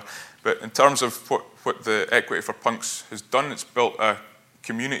while they're there. But in terms of what the Equity for Punks has done, it's built a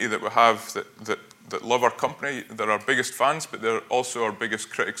community that we have that love our company. They're our biggest fans, but they're also our biggest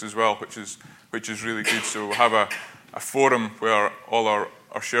critics as well, which is really good. So we have a forum where all our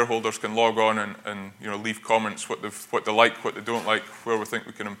shareholders can log on and leave comments, what they like, what they don't like, where we think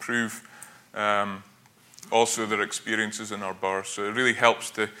we can improve. Also their experiences in our bars. So it really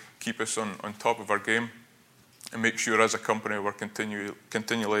helps to keep us on top of our game and make sure as a company we're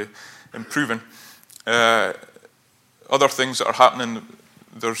continually improving. Other things that are happening,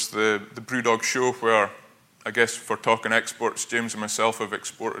 there's the BrewDog show, where I guess if we're talking exports, James and myself have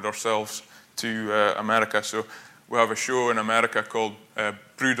exported ourselves to America. So we have a show in America called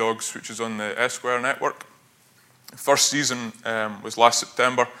BrewDogs, which is on the Esquire network. The first season was last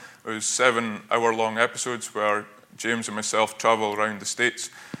September. It was 7-hour-long episodes where James and myself travel around the States,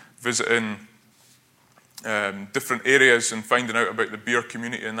 visiting different areas and finding out about the beer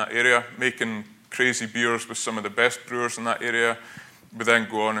community in that area, making crazy beers with some of the best brewers in that area. We then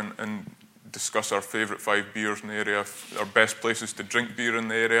go on and discuss our favourite 5 beers in the area, our best places to drink beer in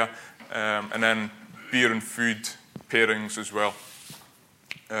the area, and then beer and food pairings as well.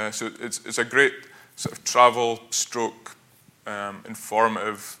 So it's a great sort of travel stroke,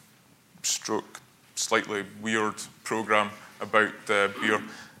 informative stroke, slightly weird program about beer.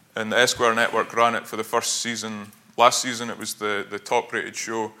 And the Esquire Network ran it for the first season. Last season it was the top-rated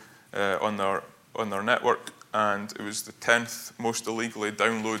show on their network, and it was the 10th most illegally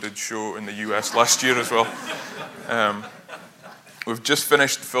downloaded show in the US last year as well. We've just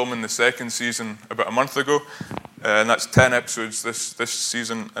finished filming the second season about a month ago. And that's 10 episodes this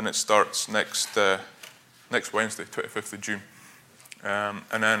season, and it starts next Wednesday, 25th of June.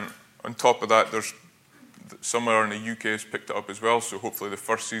 And then on top of that, there's somewhere in the UK has picked it up as well, so hopefully the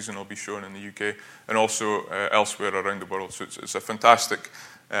first season will be shown in the UK and also elsewhere around the world. So it's a fantastic,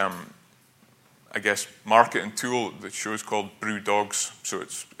 I guess, marketing tool. The show's called BrewDogs, so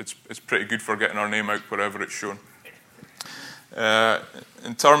it's pretty good for getting our name out wherever it's shown.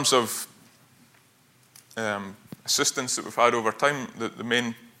 In terms of assistance that we've had over time, the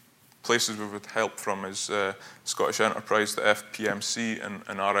main places we've had help from is Scottish Enterprise, the FPMC,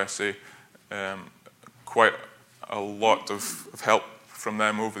 and RSA. Quite a lot of help from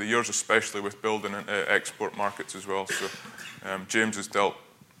them over the years, especially with building into export markets as well. So James has dealt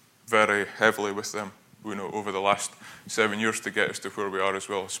very heavily with them, over the last 7 years to get us to where we are as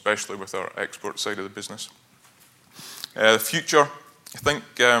well, especially with our export side of the business. The future, I think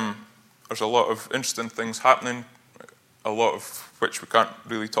there's a lot of interesting things happening, a lot of which we can't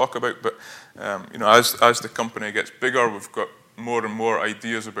really talk about, but as the company gets bigger, we've got more and more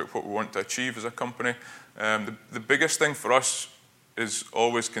ideas about what we want to achieve as a company. The biggest thing for us is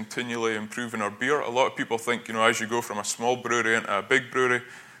always continually improving our beer. A lot of people think, as you go from a small brewery into a big brewery,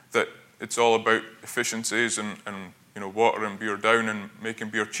 that it's all about efficiencies and watering beer down and making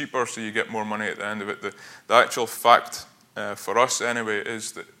beer cheaper so you get more money at the end of it. The actual fact, for us anyway,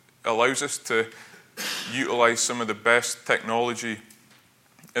 is that it allows us to utilize some of the best technology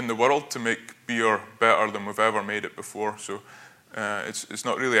in the world to make beer better than we've ever made it before. So it's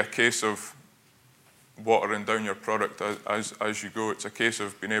not really a case of watering down your product as you go. It's a case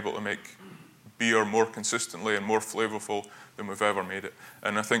of being able to make beer more consistently and more flavorful than we've ever made it.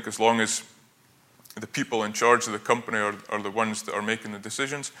 And I think as long as the people in charge of the company are the ones that are making the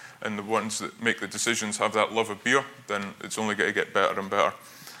decisions, and the ones that make the decisions have that love of beer, then it's only going to get better and better.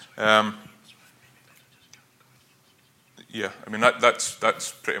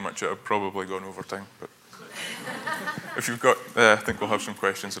 That's pretty much it. I've probably gone over time, but if you've got, I think we'll have some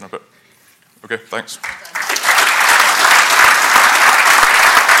questions in a bit. Okay, thanks.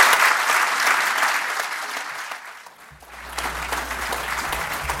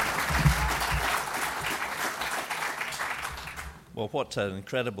 Well, what an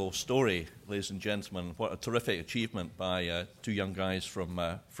incredible story, ladies and gentlemen. What a terrific achievement by two young guys from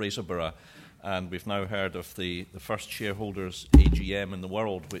Fraserburgh. And we've now heard of the first shareholders AGM in the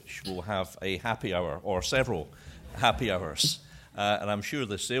world, which will have a happy hour, or several happy hours. And I'm sure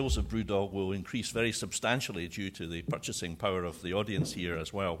the sales of BrewDog will increase very substantially due to the purchasing power of the audience here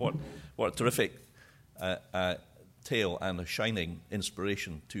as well. What a terrific tale and a shining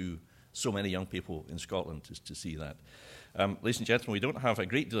inspiration to so many young people in Scotland to see that. Ladies and gentlemen, we don't have a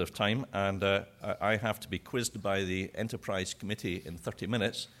great deal of time, and I have to be quizzed by the Enterprise Committee in 30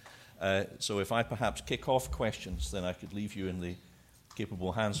 minutes. So if I perhaps kick off questions, then I could leave you in the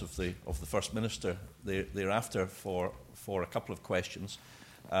capable hands of the First Minister thereafter for a couple of questions.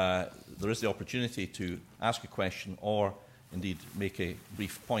 There is the opportunity to ask a question or indeed make a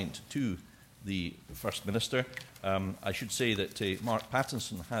brief point to the First Minister. I should say that Mark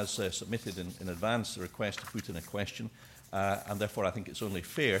Pattinson has submitted in advance the request to put in a question, and therefore I think it's only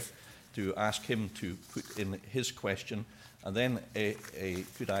fair to ask him to put in his question, and then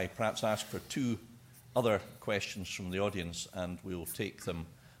could I perhaps ask for two other questions from the audience, and we'll take them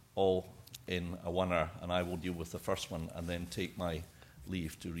all in a one-er, and I will deal with the first one and then take my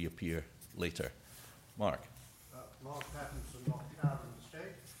leave to reappear later. Mark. Mark Pattinson, Knocktown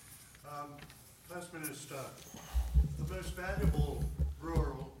State. First Minister, the most valuable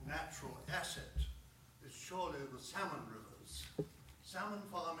rural natural asset is surely the salmon rivers. Salmon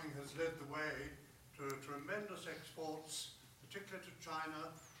farming has led the way to tremendous exports, particularly to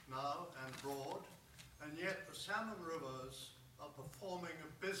China now and abroad, and yet the salmon rivers are performing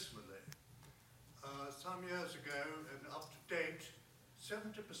abysmally. Some years ago, and up to date,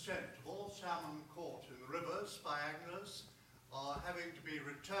 70% of all salmon caught in the rivers by anglers are having to be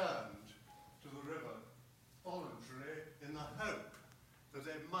returned to the river voluntarily in the hope that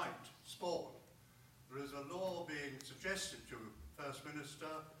they might spawn. There is a law being suggested to First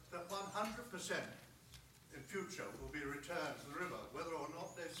Minister that 100% in future will be returned to the river. Whether or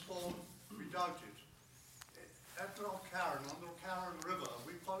not they spawn, we doubt it. At on the Lochcarron River,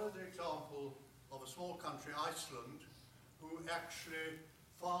 we followed the example of a small country, Iceland, who actually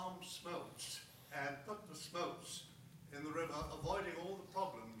farmed smolts and put the smolts in the river, avoiding all the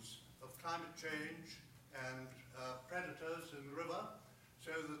problems of climate change and predators in the river,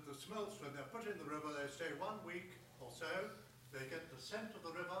 so that the smolts, when they're put in the river, they stay 1 week or so, they get the scent of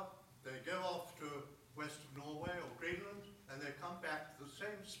the river, they go off to west of Norway or Greenland, and they come back to the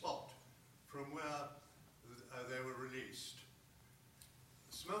same spot from where they were released.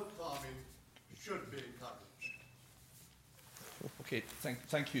 Smoke farming should be encouraged. Okay,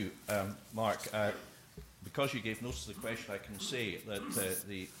 thank you, Mark. Because you gave notice of the question, I can say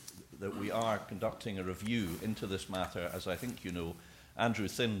that that we are conducting a review into this matter. As I think you know, Andrew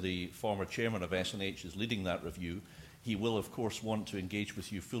Thinn, the former chairman of SNH, is leading that review. He will, of course, want to engage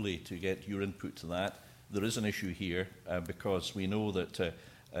with you fully to get your input to that. There is an issue here because we know that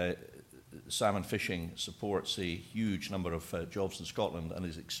salmon fishing supports a huge number of jobs in Scotland and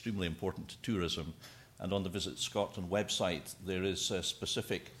is extremely important to tourism. And on the Visit Scotland website, there is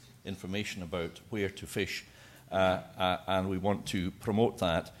specific information about where to fish, and we want to promote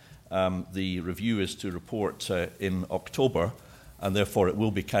that. The review is to report in October, and therefore it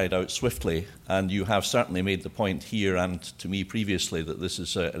will be carried out swiftly. And you have certainly made the point here and to me previously that this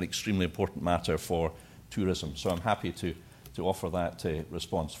is an extremely important matter for tourism. So I'm happy to offer that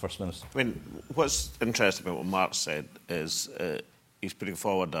response. First Minister. I mean, what's interesting about what Mark said is he's putting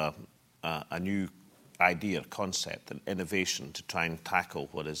forward a new idea, concept and innovation to try and tackle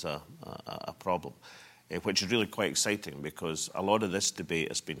what is a problem, which is really quite exciting because a lot of this debate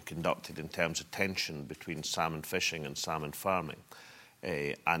has been conducted in terms of tension between salmon fishing and salmon farming.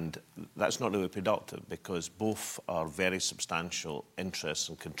 And that's not really productive because both are very substantial interests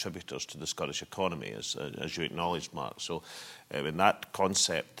and contributors to the Scottish economy, as you acknowledged, Mark. So in that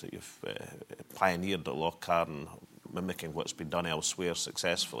concept that you've pioneered at Lochcarron, mimicking what's been done elsewhere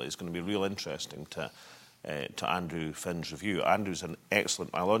successfully, is going to be real interesting to Andrew Finn's review. Andrew's an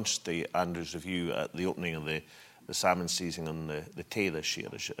excellent... I launched the Andrew's review at the opening of the salmon season on the Tay this year,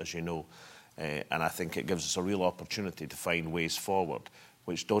 as you know. And I think it gives us a real opportunity to find ways forward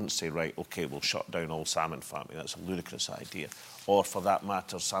which don't say, right, OK, we'll shut down all salmon farming. That's a ludicrous idea. Or, for that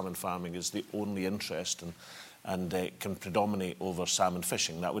matter, salmon farming is the only interest and can predominate over salmon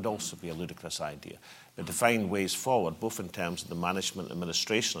fishing. That would also be a ludicrous idea. But to find ways forward, both in terms of the management and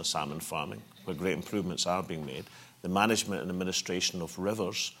administration of salmon farming, where great improvements are being made, the management and administration of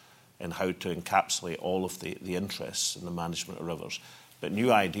rivers, and how to encapsulate all of the interests in the management of rivers. But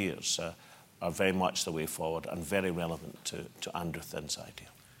new ideas are very much the way forward and very relevant to Andrew Thinn's idea.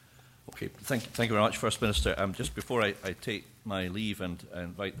 Okay, thank you very much, First Minister. Just before I take my leave and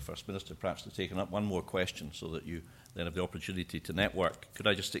invite the First Minister perhaps to take up one more question so that you then have the opportunity to network, could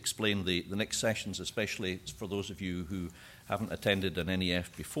I just explain the next sessions, especially for those of you who haven't attended an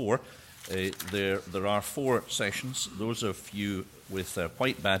NEF before. There are 4 sessions. Those of you with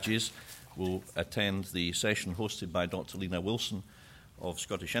white badges will attend the session hosted by Dr. Lena Wilson of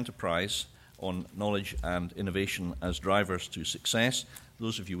Scottish Enterprise on knowledge and innovation as drivers to success.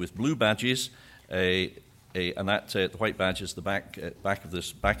 Those of you with blue badges, and that the white badge is the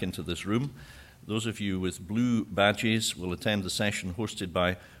back into this room. Those of you with blue badges will attend the session hosted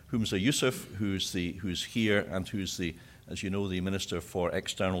by Humza Yousaf, who's here and who's the, as you know, the Minister for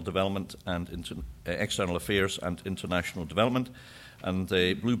External Development and External Affairs and International Development, and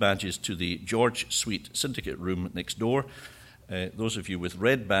blue badges to the George Suite Syndicate Room next door. Those of you with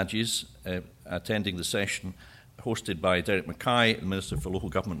red badges attending the session hosted by Derek Mackay, the Minister for Local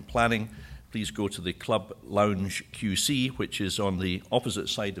Government Planning, please go to the Club Lounge QC, which is on the opposite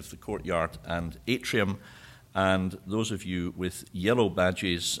side of the courtyard and atrium. And those of you with yellow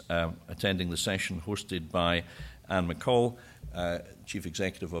badges attending the session hosted by Anne McCall, Chief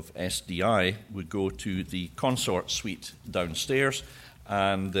Executive of SDI, would go to the Consort Suite downstairs.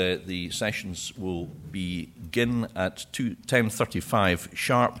 And the sessions will begin at 10:35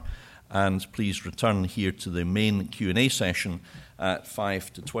 sharp. And please return here to the main Q&A session at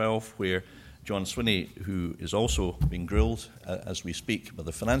 5 to 12, where John Swinney, who is also being grilled as we speak by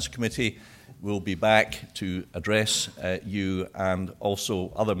the Finance Committee, will be back to address you, and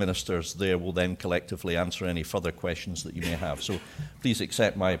also other ministers there will then collectively answer any further questions that you may have. So please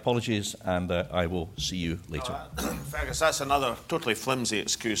accept my apologies, and I will see you later. Fergus, that's another totally flimsy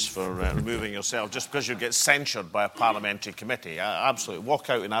excuse for removing yourself just because you get censured by a parliamentary committee. Absolutely.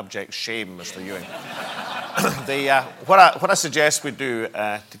 Walk out in abject shame, Mr. Ewing. What I suggest we do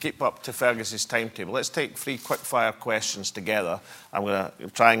to keep up to Fergus's timetable, let's take 3 quick-fire questions together. I'm going to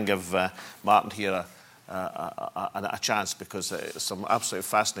try and give Martin here a chance because there's some absolutely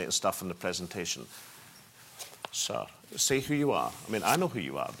fascinating stuff in the presentation. Sir, say who you are. I mean, I know who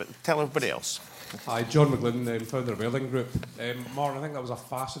you are, but tell everybody else. Hi, John McGlynn, founder of Erling Group. Martin, I think that was a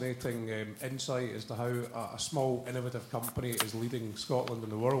fascinating insight as to how a small, innovative company is leading Scotland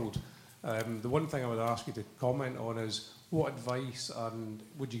and the world. The one thing I would ask you to comment on is what advice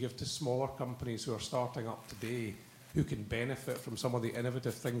would you give to smaller companies who are starting up today who can benefit from some of the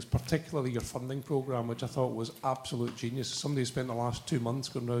innovative things, particularly your funding programme, which I thought was absolute genius. Somebody spent the last 2 months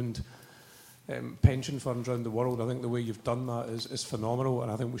going around pension funds around the world. I think the way you've done that is phenomenal,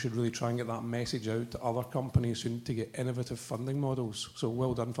 and I think we should really try and get that message out to other companies who need to get innovative funding models. So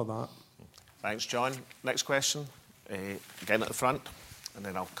well done for that. Thanks, John. Next question, again at the front, and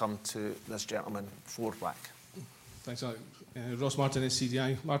then I'll come to this gentleman forward back. Thanks, Ross Martin,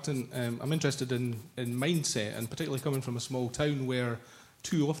 SCDI. Martin, I'm interested in mindset, and particularly coming from a small town where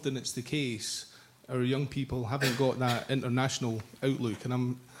too often it's the case our young people haven't got that international outlook, and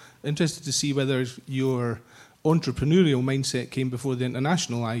I'm interested to see whether your entrepreneurial mindset came before the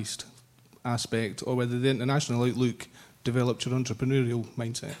internationalised aspect, or whether the international outlook developed your entrepreneurial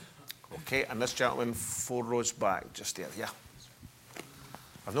mindset. Okay, and this gentleman 4 rows back, just there, yeah.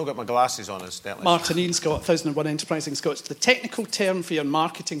 I've not got my glasses on, incidentally. Martin Ian Scott, 1001 Enterprising Scots. The technical term for your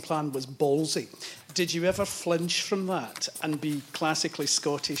marketing plan was ballsy. Did you ever flinch from that and be classically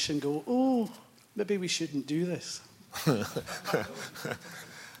Scottish and go, oh, maybe we shouldn't do this?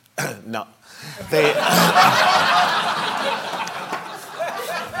 No.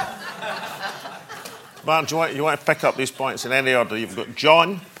 Martin, you want to pick up these points in any order? You've got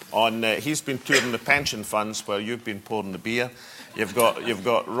John on. He's been touring the pension funds while you've been pouring the beer. You've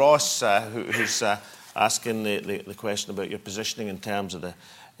got Ross who's asking the question about your positioning in terms of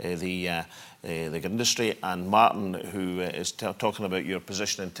the industry, and Martin who is talking about your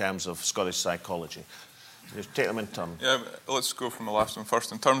position in terms of Scottish psychology. Just take them in turn. Yeah, let's go from the last one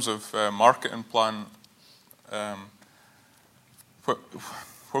first. In terms of marketing plan,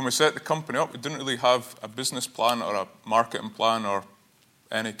 when we set the company up, we didn't really have a business plan or a marketing plan or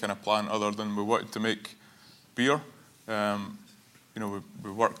any kind of plan other than we wanted to make beer. We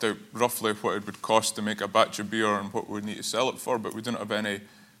worked out roughly what it would cost to make a batch of beer and what we'd need to sell it for, but we didn't have any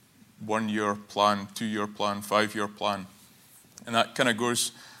 1-year plan, 2-year plan, 5-year plan. And that kind of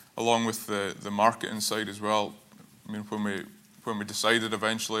goes along with the marketing side as well. I mean, when we decided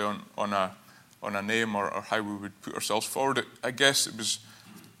eventually on a name or how we would put ourselves forward, I guess it was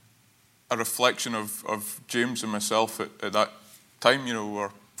a reflection of James and myself at that time. We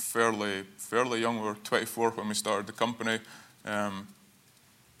were fairly young. We were 24 when we started the company, and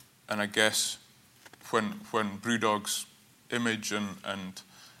I guess when BrewDog's image and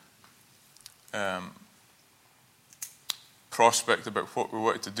prospect about what we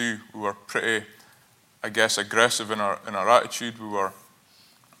wanted to do, we were pretty, I guess, aggressive in our attitude. We were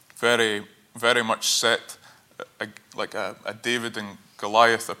very, very much set, like a David and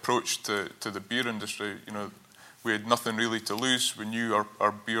Goliath approach to the beer industry. We had nothing really to lose. We knew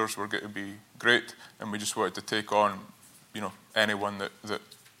our beers were going to be great, and we just wanted to take on, anyone that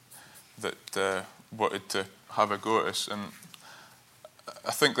wanted to have a go at us. And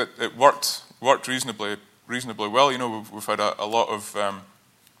I think that it worked reasonably well. We've had a lot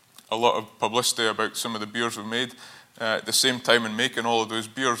of publicity about some of the beers we've made. At the same time, in making all of those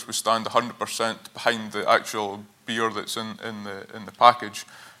beers, we stand 100% behind the actual beer that's in the package.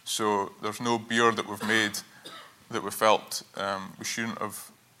 So there's no beer that we've made that we felt we shouldn't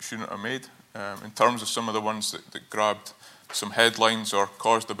have made. In terms of some of the ones that grabbed some headlines or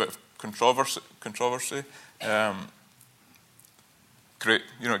caused a bit of controversy, great.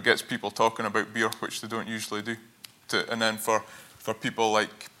 It gets people talking about beer, which they don't usually do. And then for people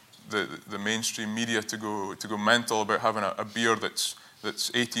like the mainstream media to go mental about having a beer that's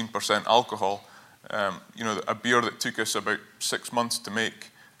 18% alcohol, a beer that took us about 6 months to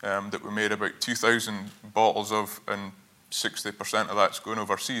make, that we made about 2,000 bottles of, and 60% of that's going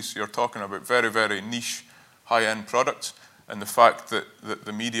overseas. So you're talking about very, very niche, high-end products, and the fact that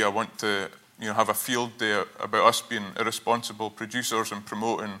the media want to have a field day about us being irresponsible producers and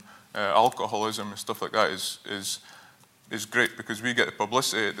promoting alcoholism and stuff like that is great, because we get the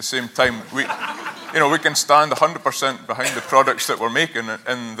publicity. At the same time, we can stand 100% behind the products that we're making,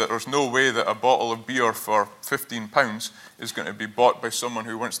 and that there's no way that a bottle of beer for £15 is going to be bought by someone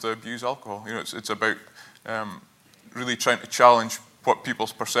who wants to abuse alcohol. It's about really trying to challenge what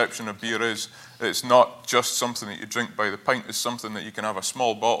people's perception of beer is. It's not just something that you drink by the pint. It's something that you can have a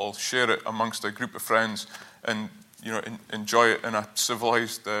small bottle, share it amongst a group of friends, and enjoy it in a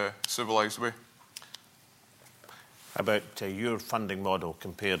civilized way. How about your funding model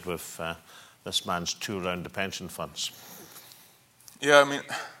compared with this man's tour around the pension funds? Yeah,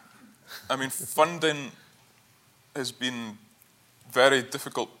 I mean, funding has been very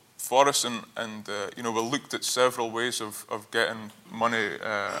difficult for us, and we looked at several ways of getting money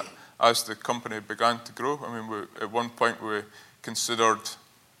as the company began to grow. I mean, at one point we considered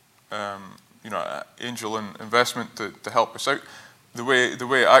angel investment to help us out. The way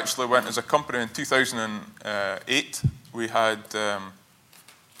it actually went as a company, in 2008, we had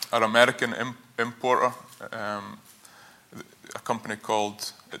an American importer, a company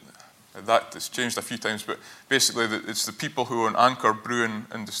called, at It's changed a few times, but basically it's the people who own Anchor Brewing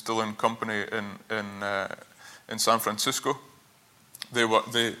and Distilling Company in San Francisco. They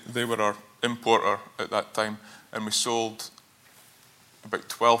were our importer at that time, and we sold about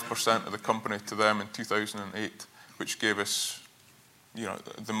 12% of the company to them in 2008, which gave us,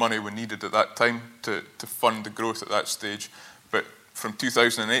 the money we needed at that time to fund the growth at that stage. But from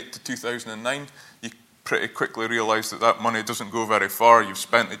 2008 to 2009, you pretty quickly realise that money doesn't go very far. You've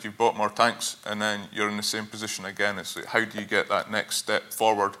spent it, you've bought more tanks, and then you're in the same position again. It's like, how do you get that next step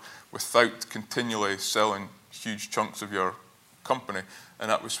forward without continually selling huge chunks of your company? And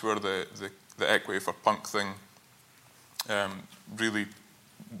that was where the Equity for Punk thing really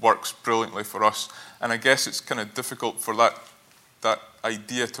works brilliantly for us. And I guess it's kind of difficult for that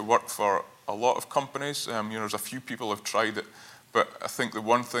idea to work for a lot of companies. There's a few people have tried it, but I think the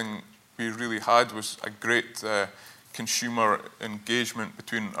one thing we really had was a great consumer engagement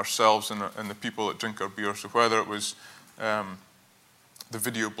between ourselves and the people that drink our beer. So whether it was the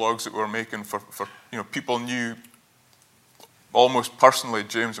video blogs that we were making for people knew almost personally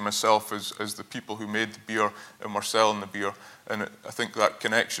James and myself as the people who made the beer and were selling the beer. And I think that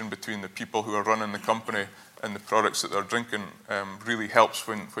connection between the people who are running the company and the products that they're drinking really helps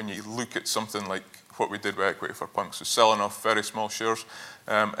when you look at something like what we did with Equity for Punk. So selling off very small shares,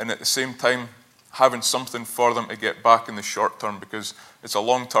 and at the same time having something for them to get back in the short term, because it's a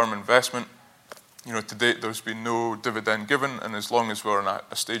long-term investment. To date there's been no dividend given, and as long as we're in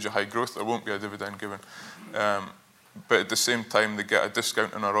a stage of high growth, there won't be a dividend given. But at the same time, they get a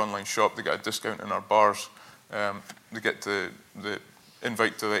discount in our online shop, they get a discount in our bars, they get the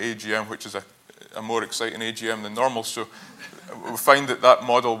invite to the AGM, which is a more exciting AGM than normal. So we find that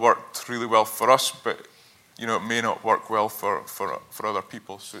model worked really well for us, but it may not work well for other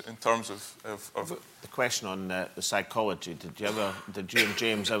people. So in terms of the question on the psychology, did you and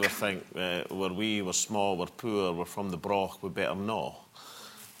James ever think we're small, we're poor, we're from the Broch, we better know?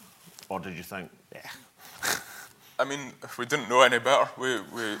 Or did you think, yeah? I mean, we didn't know any better.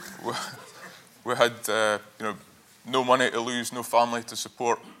 We had no money to lose, no family to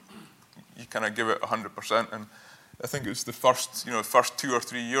support. You kind of give it 100%, and I think it's the first 2 or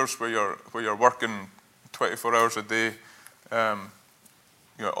 3 years where you're working 24 hours a day,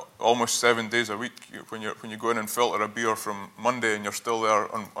 almost 7 days a week. When you go in and filter a beer from Monday and you're still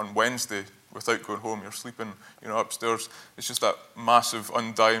there on Wednesday without going home, you're sleeping upstairs. It's just that massive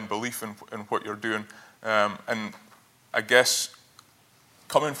undying belief in what you're doing, and I guess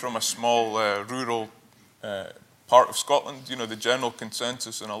coming from a small rural part of Scotland, the general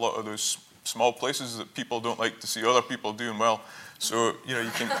consensus in a lot of those small places is that people don't like to see other people doing well. So you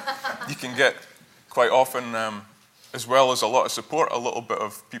can get quite often, as well as a lot of support, a little bit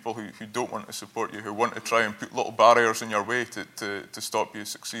of people who don't want to support you, who want to try and put little barriers in your way to stop you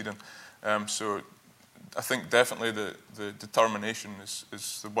succeeding. So I think definitely the determination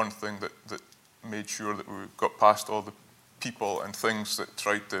is the one thing that made sure that we got past all the people and things that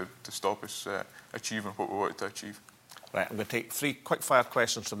tried to stop us achieving what we wanted to achieve. Right, I'm going to take 3 quick-fire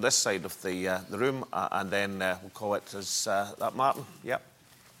questions from this side of the room, and then we'll call it as that. Martin, yep.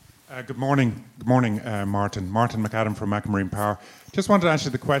 Good morning. Good morning, Martin. Martin McAdam from McAmarine Power. Just wanted to answer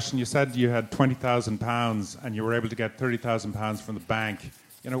the question. You said you had £20,000 and you were able to get £30,000 from the bank.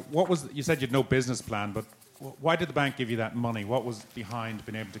 You said you had no business plan, but why did the bank give you that money? What was behind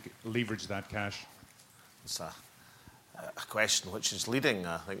being able to leverage that cash? It's a question which is leading,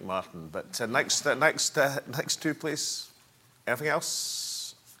 I think, Martin. But next two, please. Anything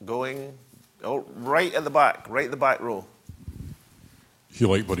else? Going? Oh, right at the back row. If you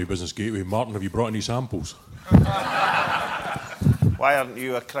like Buddy Business Gateway, Martin, have you brought any samples? Why aren't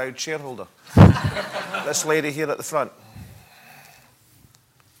you a crowd shareholder? This lady here at the front.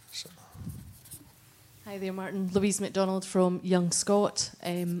 Hi there, Martin. Louise MacDonald from Young Scot.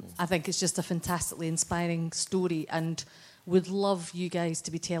 I think it's just a fantastically inspiring story, and would love you guys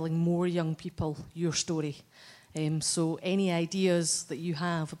to be telling more young people your story. So any ideas that you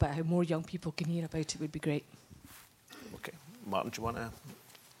have about how more young people can hear about it would be great. Okay. Martin, do you want to?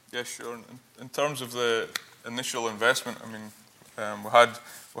 Yeah, sure. In terms of the initial investment, I mean,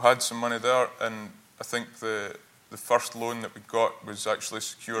 we had some money there, and I think the first loan that we got was actually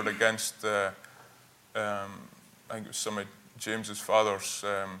secured against I think it was some of James's father's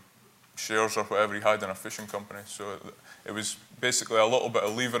shares or whatever he had in a fishing company. So it was basically a little bit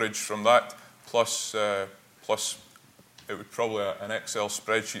of leverage from that, plus it was probably an Excel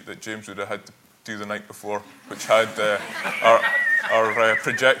spreadsheet that James would have had to do the night before, which had our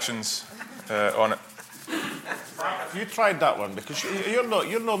projections on it. You tried that one, because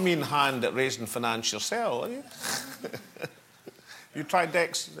you're no mean hand at raising finance yourself, are you? You tried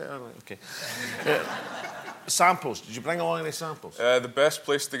Dex? Okay. Samples. Did you bring along any samples? The best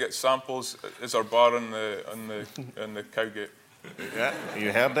place to get samples is our bar on the Cowgate. Yeah,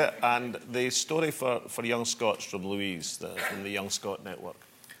 you heard it. And the story for Young Scots from Louise, from the Young Scot Network.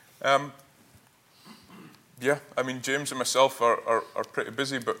 Yeah, I mean, James and myself are pretty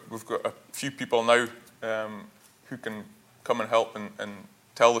busy, but we've got a few people now who can come and help and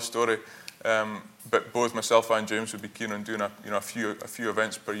tell the story. But both myself and James would be keen on doing a few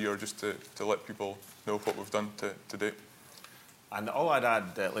events per year just to let people know what we've done to date. And all I'd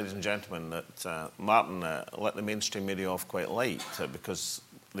add, ladies and gentlemen, that Martin let the mainstream media off quite light because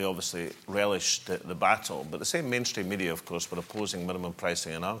they obviously relished the battle. But the same mainstream media, of course, were opposing minimum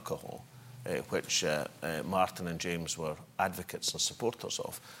pricing on alcohol, which Martin and James were advocates and supporters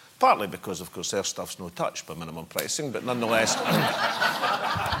of. Partly because, of course, their stuff's no touch by minimum pricing, but nonetheless...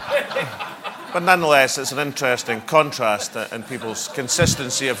 But nonetheless, it's an interesting contrast in people's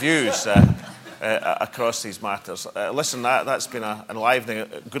consistency of views across these matters. Listen, that's been an enlivening.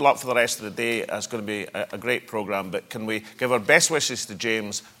 Good luck for the rest of the day. It's going to be a great programme. But can we give our best wishes to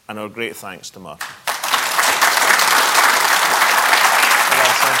James and our great thanks to Martin?